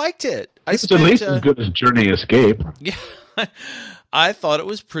really liked it. It's at least as good as Journey Escape. Yeah, I thought it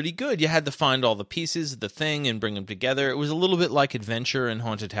was pretty good. You had to find all the pieces of the thing and bring them together. It was a little bit like Adventure and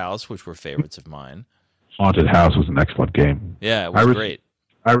Haunted House, which were favorites of mine. Haunted House was an excellent game. Yeah, it was great.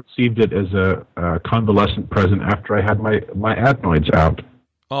 I received it as a convalescent present after I had my adenoids out.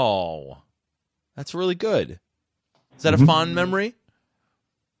 Oh, that's really good. Is that a fond memory?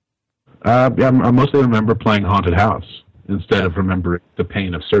 I mostly remember playing Haunted House instead of remembering the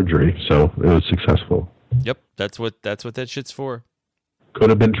pain of surgery, so it was successful. Yep, that's what that shit's for. Could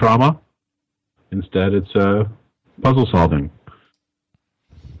have been trauma. Instead, it's puzzle solving.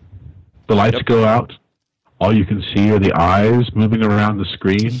 The lights go out. All you can see are the eyes moving around the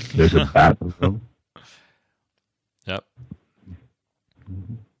screen. There's a bat in them. Yep.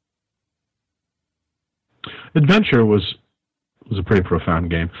 Adventure was a pretty profound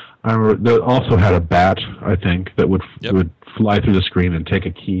game. I remember they also had a bat, I think, that would fly through the screen and take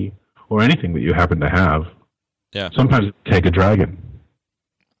a key or anything that you happen to have. Yeah. Sometimes it'd take a dragon.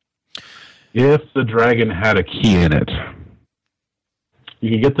 If the dragon had a key in it,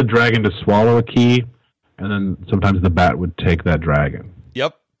 you could get the dragon to swallow a key, and then sometimes the bat would take that dragon.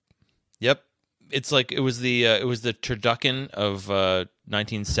 Yep. It's like it was the turducken of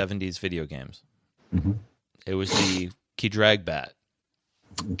 1970s video games. Mm-hmm. It was the key drag bat.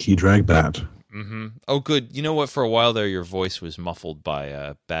 Key drag bat. Mm-hmm. Oh, good. You know what? For a while there, your voice was muffled by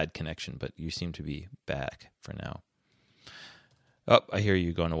a bad connection, but you seem to be back for now. Oh, I hear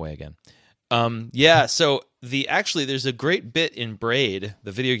you going away again. Yeah. So there's a great bit in Braid,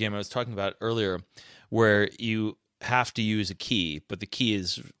 the video game I was talking about earlier, where you have to use a key, but the key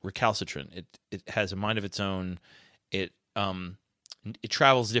is recalcitrant. It has a mind of its own. It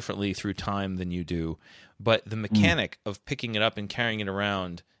travels differently through time than you do, but the mechanic of picking it up and carrying it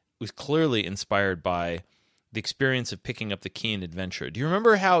around was clearly inspired by the experience of picking up the key in Adventure. Do you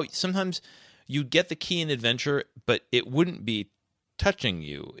remember how sometimes you'd get the key in Adventure, but it wouldn't be touching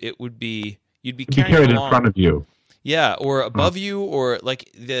you? It would be you'd be carried in front of you. Yeah, or above you, or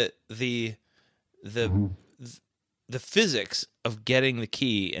like the physics of getting the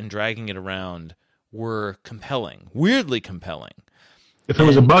key and dragging it around were compelling, weirdly compelling. If it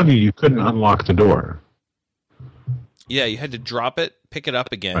was above you, you couldn't unlock the door. Yeah, you had to drop it, pick it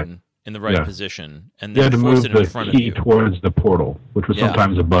up again, in the right Yeah. position, and You had then to force move it in the front of key you. towards the portal, which was Yeah.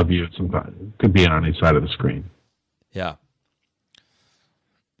 sometimes above you, sometimes could be on each side of the screen. Yeah.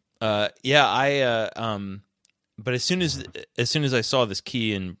 But as soon as I saw this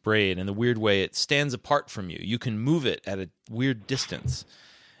key in Braid and the weird way it stands apart from you, you can move it at a weird distance.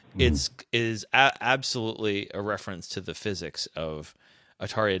 It is absolutely a reference to the physics of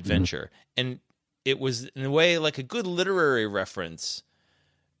Atari Adventure, and it was in a way like a good literary reference.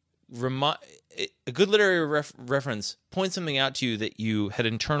 A good literary reference points something out to you that you had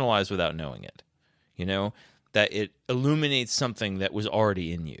internalized without knowing it. You know, that it illuminates something that was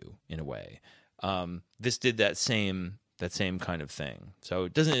already in you in a way. This did that same kind of thing. So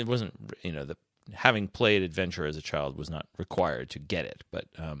it wasn't, you know, having played Adventure as a child was not required to get it, but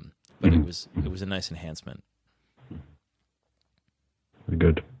it was a nice enhancement.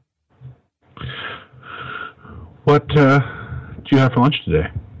 Good. What do you have for lunch today?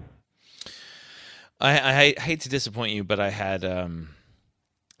 I hate to disappoint you, but I had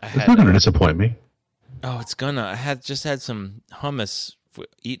It's not going to disappoint me. Oh, it's gonna. I had some hummus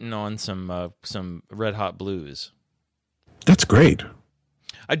eaten on some Red Hot Blues. That's great.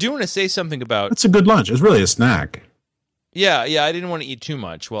 I do want to say something about. That's a good lunch. It's really a snack. Yeah. I didn't want to eat too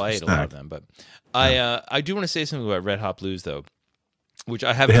much. Well, I ate a lot Snack. of them, but I do want to say something about Red Hot Blues though, which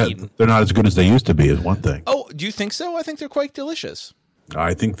I haven't eaten. They're not as good as they used to be. Is one thing. Oh, do you think so? I think they're quite delicious.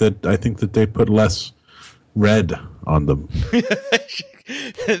 I think that they put less red on them.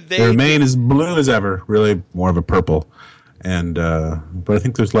 They remain as blue as ever. Really, more of a purple, and but I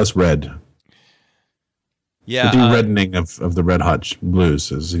think there's less red. Yeah, the de-reddening of the Red Hot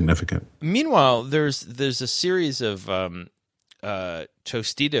Blues is significant. Meanwhile, there's a series of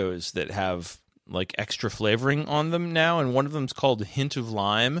Tostitos that have like extra flavoring on them now, and one of them's called Hint of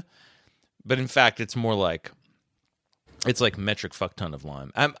Lime, but in fact, it's more like it's like metric fuck ton of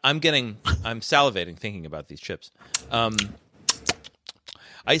lime. I'm salivating thinking about these chips. I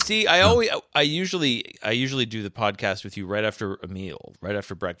usually do the podcast with you right after a meal, right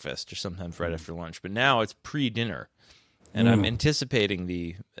after breakfast, or sometimes right after lunch. But now it's pre-dinner, and I'm anticipating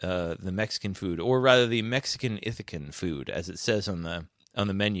the Mexican food, or rather the Mexican Ithacan food, as it says on the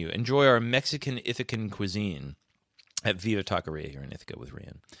menu. Enjoy our Mexican Ithacan cuisine at Viva Taqueria here in Ithaca with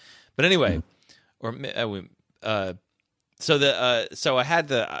Rian. But anyway, so I had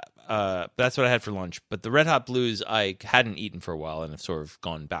that's what I had for lunch. But the Red Hot Blues I hadn't eaten for a while, and have sort of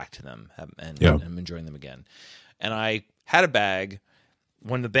gone back to them, and I'm enjoying them again. And I had a bag.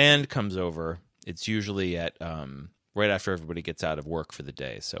 When the band comes over, it's usually at right after everybody gets out of work for the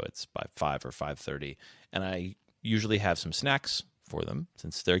day, so it's by 5 or 5:30. And I usually have some snacks for them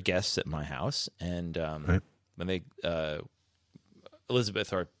since they're guests at my house. And when they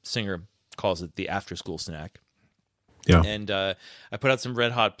Elizabeth, our singer, calls it the after-school snack. Yeah. And I put out some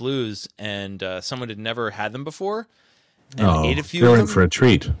Red Hot Blues, and someone had never had them before, and ate a few. They're of in them. for a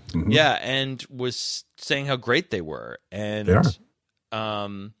treat. Mm-hmm. Yeah, and was saying how great they were, and They are.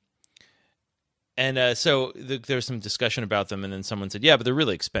 So there was some discussion about them, and then someone said, "Yeah, but they're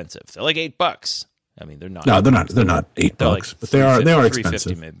really expensive. They're like $8." I mean, they're not. No, they're not. They're not $8, They're like but they are $3.50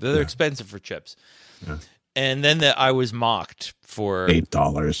 expensive. maybe. They're expensive for chips. Yeah. And then I was mocked for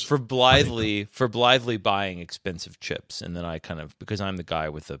 $8 for blithely buying expensive chips, and then I kind of, because I'm the guy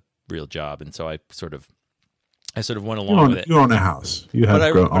with a real job, and so I sort of went along with it. You own a house. You have.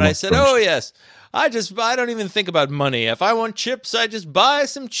 But I said, "Oh yes, I don't even think about money. If I want chips, I just buy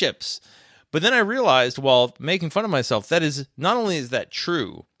some chips." But then I realized, while making fun of myself, that is not only is that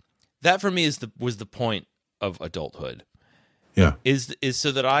true, that for me was the point of adulthood. Yeah, is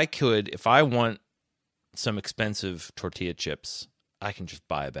so that I could, if I want some expensive tortilla chips, I can just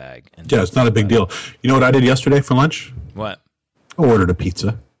buy a bag. And it's not a big deal. You know what I did yesterday for lunch? What? I ordered a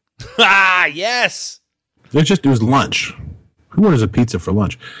pizza. Yes. It was lunch. Who orders a pizza for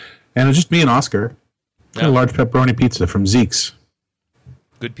lunch? And it's just me and Oscar. Yeah. A large pepperoni pizza from Zeke's.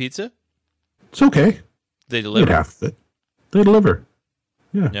 Good pizza? It's okay. They deliver. Half of it. They deliver.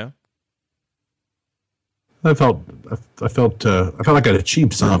 Yeah. Yeah. I felt like I'd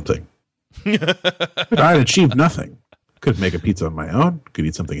achieved something. I had achieved nothing. Could make a pizza on my own. Could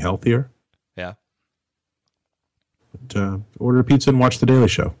eat something healthier. Yeah. But, order a pizza and watch The Daily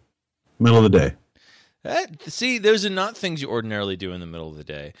Show. Middle of the day. See, those are not things you ordinarily do in the middle of the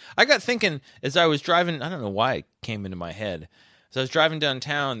day. I got thinking as I was driving, I don't know why it came into my head. As I was driving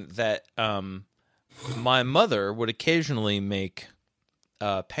downtown, that my mother would occasionally make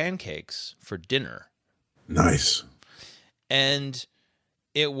pancakes for dinner. Nice. And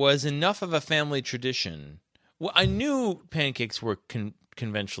it was enough of a family tradition. Well, I knew pancakes were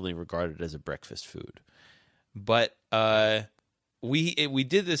conventionally regarded as a breakfast food, but we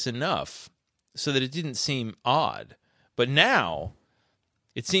did this enough so that it didn't seem odd. But now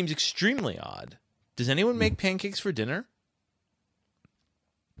it seems extremely odd. Does anyone make pancakes for dinner?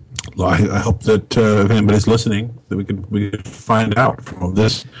 Well, I hope that if anybody's listening, that we could find out from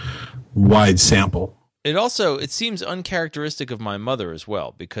this wide sample. It seems uncharacteristic of my mother as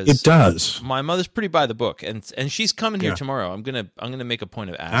well, because it does. My mother's pretty by the book, and she's coming here tomorrow. I'm gonna make a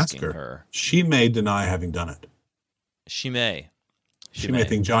point of asking her. She may deny having done it. She may. She may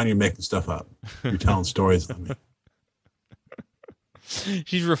think, John, you're making stuff up. You're telling stories on me.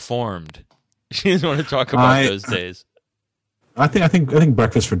 She's reformed. She doesn't want to talk about those days. I think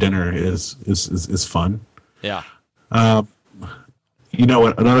breakfast for dinner is fun. Yeah. You know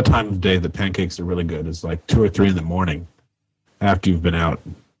what? Another time of day that pancakes are really good is like 2 or 3 in the morning, after you've been out,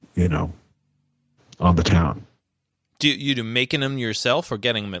 on the town. Do you do making them yourself or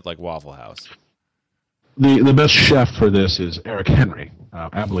getting them at like Waffle House? The best chef for this is Eric Henry,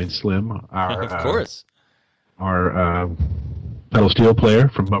 Abilene Slim, of course, our pedal steel player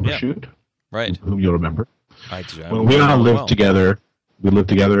from Bumbershoot, right? Whom you'll remember. I do. When we all lived together,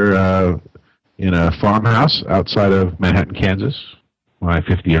 in a farmhouse outside of Manhattan, Kansas, my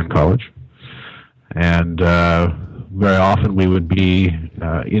 5th year in college, and very often we would be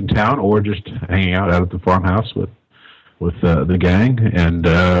in town or just hanging out at the farmhouse with the gang, and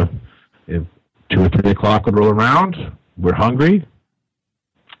if 2 or 3 o'clock would roll around, we're hungry,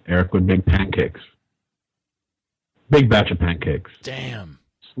 Eric would make pancakes. Big batch of pancakes. Damn.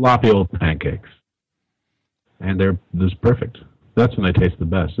 Sloppy old pancakes. And they're just perfect. That's when they taste the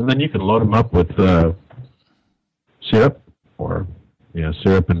best. And then you can load them up with syrup, or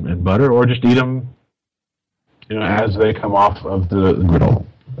syrup and butter, or just eat them, as they come off of the griddle.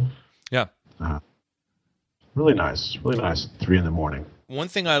 Yeah. Really nice. Really nice. 3 in the morning. One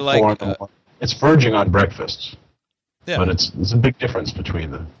thing I like. It's verging on breakfast. Yeah. But it's a big difference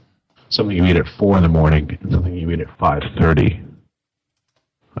between something you eat at 4 in the morning and something you eat at 5:30.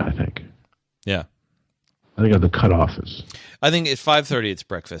 I think. Yeah. I think the cutoff is. I think at 5:30 it's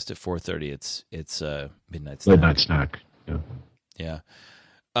breakfast. At 4:30 it's midnight snack. Midnight snack. Yeah. Yeah.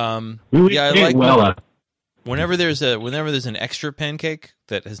 I like. Whenever there's an extra pancake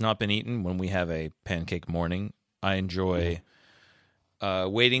that has not been eaten, when we have a pancake morning, I enjoy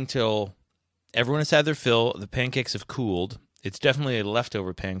waiting till everyone has had their fill. The pancakes have cooled. It's definitely a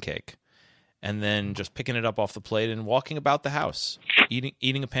leftover pancake, and then just picking it up off the plate and walking about the house,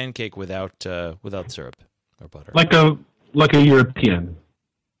 eating a pancake without syrup or butter. Like a European.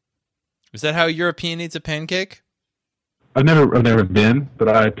 Is that how a European eats a pancake? I've never been, but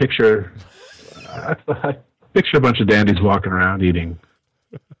I picture a bunch of dandies walking around eating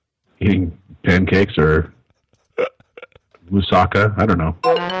pancakes or moussaka. I don't know.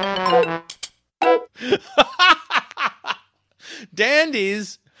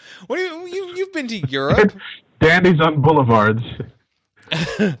 Dandies? What do you've been to Europe? Dandies on boulevards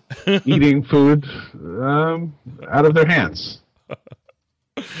eating food out of their hands.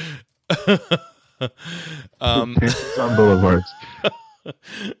 Dandies on boulevards.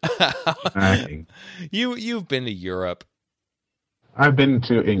 You've been to Europe. I've been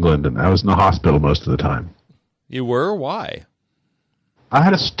to England, and I was in the hospital most of the time. You were? Why? I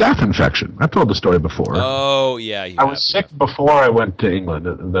had a staph infection. I've told the story before. Oh, yeah. I was sick before I went to England.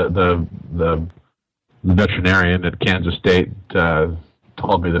 The veterinarian at Kansas State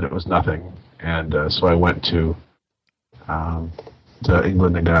told me that it was nothing, and so I went to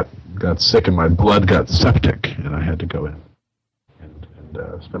England and got sick, and my blood got septic, and I had to go in and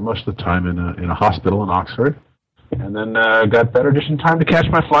spent most of the time in a hospital in Oxford, and then got better just in time to catch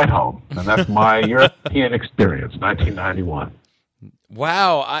my flight home, and that's my European experience, 1991.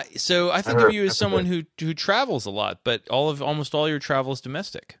 Wow. I think of you as someone who travels a lot, but almost all your travel is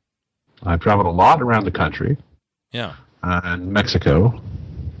domestic. I've traveled a lot around the country. Yeah. And Mexico.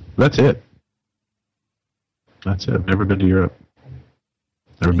 That's it. I've never been to Europe.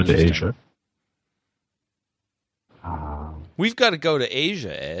 Never been to Asia. We've got to go to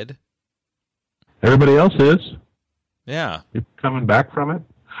Asia, Ed. Everybody else is. Yeah. You're coming back from it?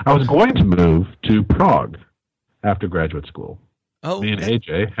 I was going to move to Prague after graduate school. Oh, me and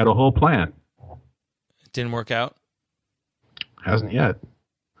AJ had a whole plan. Didn't work out? Hasn't yet.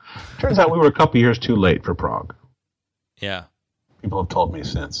 Turns out we were a couple years too late for Prague. Yeah. People have told me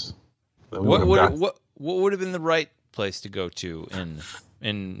since. What would have been the right place to go to in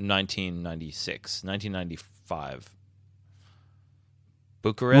 1996, 1995?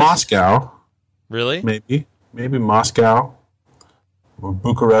 Bucharest? Moscow. Really? Maybe Moscow, or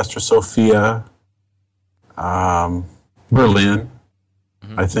Bucharest, or Sofia, Berlin.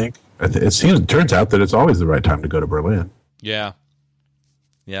 Mm-hmm. I think. It turns out that it's always the right time to go to Berlin. Yeah.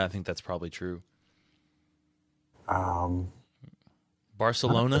 Yeah, I think that's probably true. I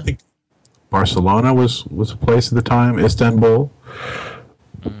Barcelona? think Barcelona was a place at the time. Istanbul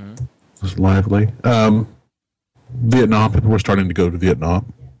was lively. Vietnam, people were starting to go to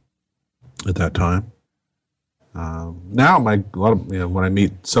Vietnam at that time. Now, when I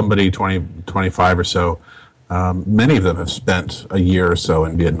meet somebody 20, 25 or so, many of them have spent a year or so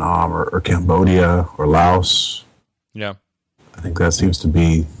in Vietnam or Cambodia or Laos. Yeah. I think that seems to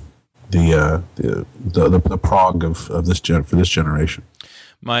be the prog of this for this generation.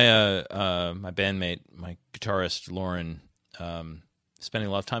 My my bandmate, my guitarist Lauren, spending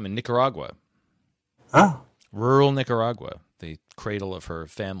a lot of time in Nicaragua. Oh, Rural Nicaragua, the cradle of her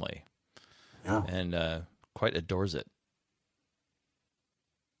family. yeah. And quite adores it.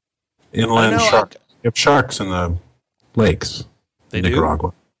 Inland shark. You have sharks in the lakes in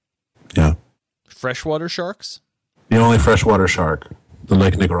Nicaragua. Yeah. Freshwater sharks? The only freshwater shark, the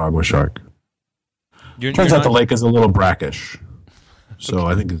Lake Nicaragua shark. Turns out the lake is a little brackish. So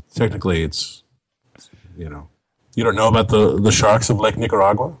I think technically it's, you don't know about the sharks of Lake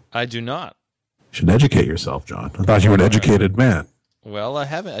Nicaragua? I do not. You should educate yourself, John. I thought you were an educated man. Well,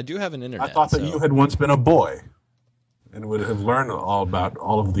 I do have an internet. I thought that you had once been a boy and would have learned all about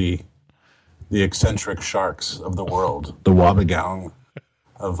all of the eccentric sharks of the world. The wobbegong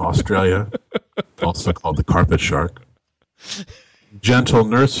of Australia, also called the carpet shark. Gentle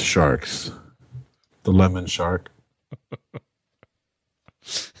nurse sharks, the lemon shark.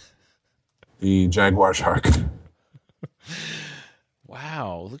 The jaguar shark.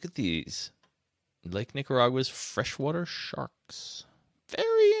 Wow, look at these. Lake Nicaragua's freshwater sharks.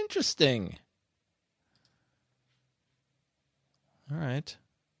 Very interesting. All right.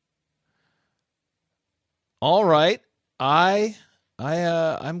 I'm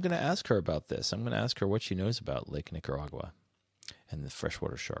going to ask her about this. I'm going to ask her what she knows about Lake Nicaragua and the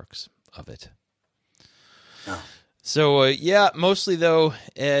freshwater sharks of it. Yeah. So mostly though,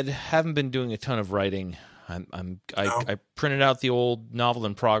 Ed, haven't been doing a ton of writing. I printed out the old novel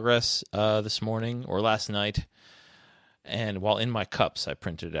in progress this morning or last night, and while in my cups, I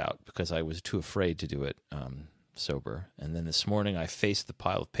printed it out because I was too afraid to do it sober. And then this morning, I faced the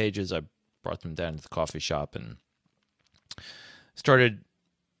pile of pages. I brought them down to the coffee shop and started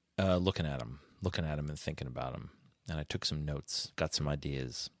looking at them and thinking about them. And I took some notes, got some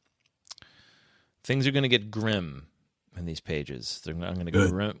ideas. Things are going to get grim in these pages. I'm going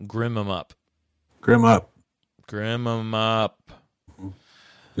to grim them up. Grim up. Grim them up.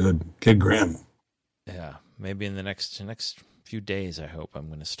 Good. Get grim. Yeah, maybe in the next few days, I hope I'm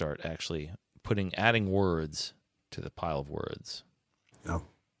going to start actually adding words to the pile of words. Yeah.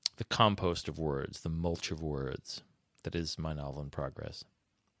 The compost of words, the mulch of words. That is my novel in progress.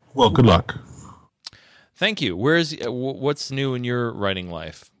 Well, good luck. Thank you. What's new in your writing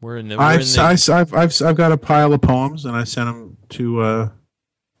life? I've got a pile of poems, and I sent them to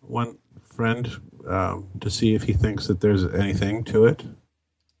one friend to see if he thinks that there's anything to it.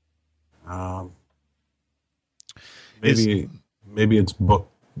 Maybe it's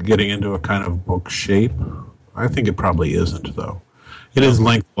getting into a kind of book shape. I think it probably isn't, though. It is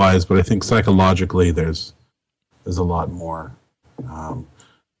lengthwise, but I think psychologically there's a lot more.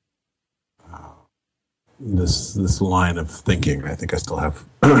 This line of thinking. I think I still have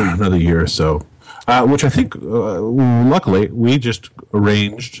another year or so, which I think, luckily, we just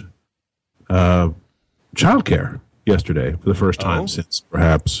arranged childcare yesterday for the first time since we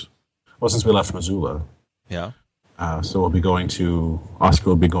left Missoula. Yeah. So Oscar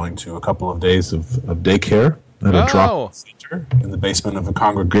will be going to a couple of days of daycare at a drop center in the basement of a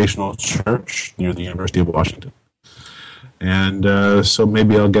Congregational church near the University of Washington. And so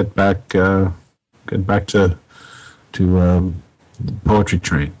maybe I'll get back to the poetry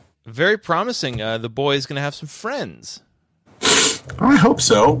train. Very promising. The boy is going to have some friends. I hope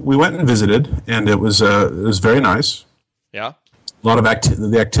so. We went and visited, and it was very nice. Yeah. A lot of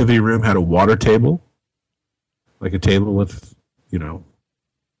the activity room had a water table, like a table with,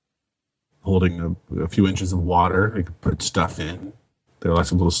 holding a few inches of water. You could put stuff in. There are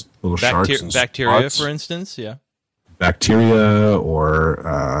lots of little sharks and bacteria, spots. For instance. Yeah. Bacteria or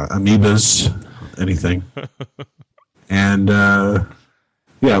amoebas, anything. And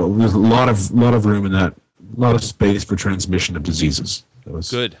there's a lot of room in that, a lot of space for transmission of diseases. That was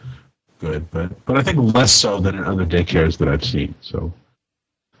good, but I think less so than in other daycares that I've seen. So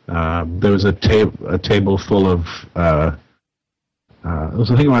there was a table full of I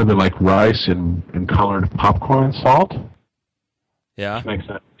think it might have been like rice and colored popcorn salt. Yeah. Which makes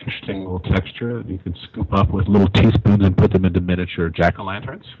that interesting little texture that you could scoop up with little teaspoons and put them into miniature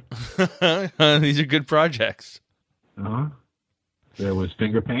jack-o'-lanterns. These are good projects. Uh-huh. There was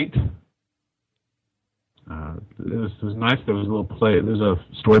finger paint. It was nice. There was a little play. There's a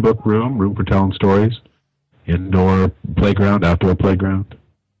storybook room for telling stories, indoor playground, outdoor playground.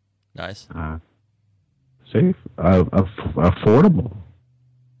 Nice. Safe, affordable.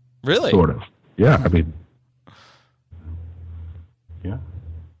 Really? Sort of. Yeah, I mean, yeah.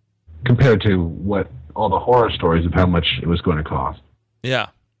 Compared to what all the horror stories of how much it was going to cost. Yeah.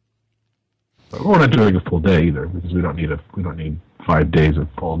 But we're not doing a full day either because we don't need 5 days of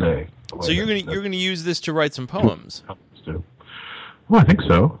full day. So you're gonna use this to write some poems? Well, I think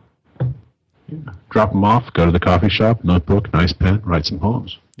so. Yeah. Drop them off. Go to the coffee shop. Notebook, nice pen. Write some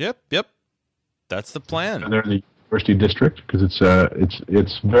poems. Yep. That's the plan. And they're in the University District because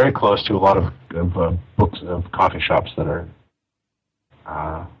it's very close to a lot of books of coffee shops that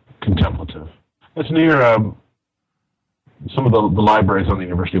are contemplative. It's near some of the libraries on the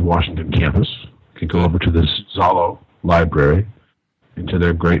University of Washington campus. You could go over to the Zalo Library, into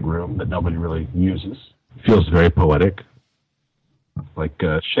their great room that nobody really uses. It feels very poetic, like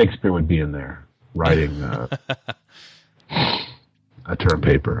Shakespeare would be in there writing a term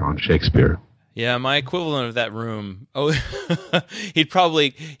paper on Shakespeare. Yeah, my equivalent of that room. Oh, the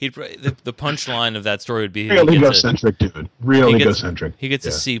punchline of that story would be real egocentric dude. Real egocentric. He gets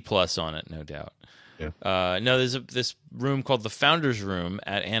a C+ on it, no doubt. Yeah. No, there's this room called the Founders Room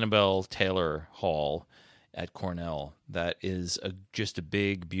at Annabelle Taylor Hall at Cornell that is just a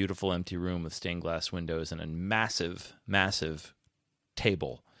big, beautiful, empty room with stained glass windows and a massive, massive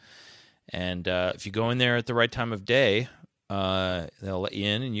table. And if you go in there at the right time of day, they'll let you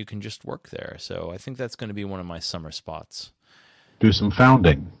in and you can just work there. So I think that's going to be one of my summer spots. Do some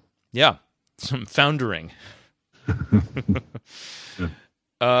founding. Yeah, some foundering.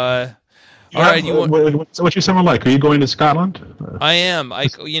 All right. What's your summer like? Are you going to Scotland? I am.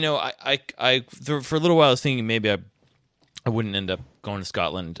 For a little while I was thinking maybe I wouldn't end up going to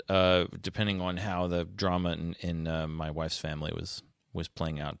Scotland, depending on how the drama in my wife's family was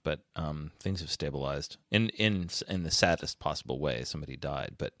playing out. But things have stabilized in the saddest possible way. Somebody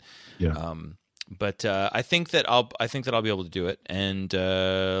died, but yeah. I think that I'll be able to do it, and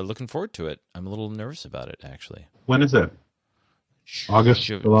looking forward to it. I'm a little nervous about it, actually. When is it? August,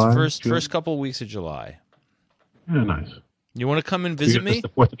 July? First couple of weeks of July. Yeah, nice. You want to come and visit me? The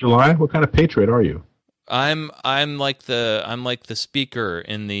 4th of July? What kind of patriot are you? I'm like the speaker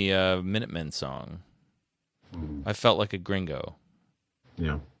in the Minutemen song. I felt like a gringo.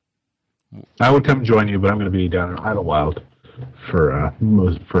 Yeah. I would come join you, but I'm going to be down in Idlewild for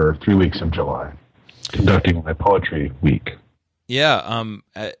 3 weeks of July, conducting my poetry week. Yeah.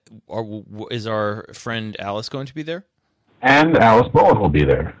 Is our friend Alice going to be there? And Alice Bowen will be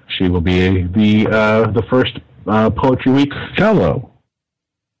there. She will be the first Poetry Week fellow.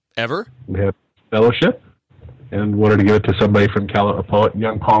 Ever? We have fellowship, and wanted to give it to somebody from a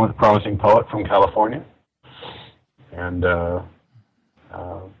young promising poet from California. And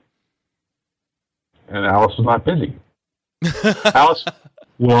Alice was not busy. Alice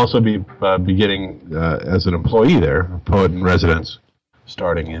will also be beginning as an employee there, a poet in residence,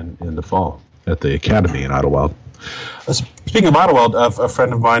 starting in the fall at the Academy in Idlewild. Speaking of Idlewild, a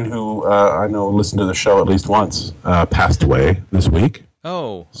friend of mine who I know listened to the show at least once passed away this week.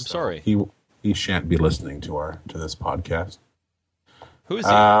 Oh, I'm sorry. He shan't be listening to this podcast. Who is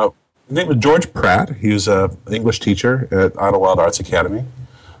he? His name was George Pratt. He was an English teacher at Idlewild Arts Academy.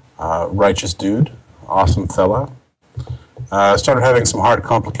 Righteous dude, awesome fellow. Started having some heart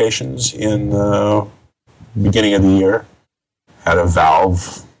complications in the beginning of the year. Had a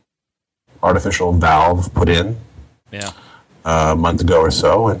artificial valve put in. Yeah. A month ago or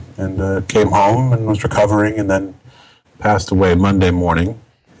so, and came home and was recovering, and then passed away Monday morning.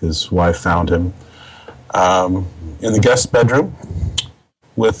 His wife found him in the guest bedroom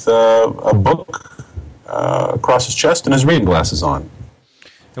with a book across his chest and his reading glasses on.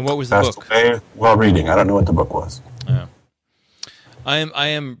 And what was the book? Passed away while reading. I don't know what the book was. Yeah. I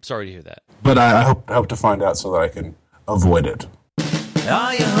am sorry to hear that. But I hope to find out so that I can avoid it.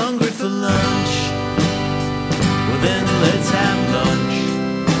 Are you hungry for lunch? Well then let's have lunch.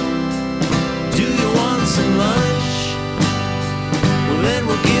 Do you want some lunch? Well then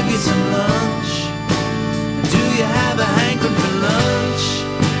we'll give you some lunch. Do you have a hankering for lunch?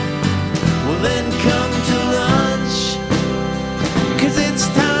 Well then come to lunch, 'cause it's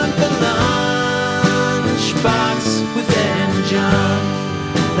time for Lunchbox with Ed and John.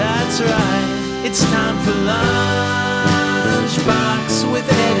 That's right, it's time for Lunchbox with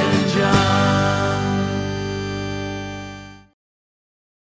Ed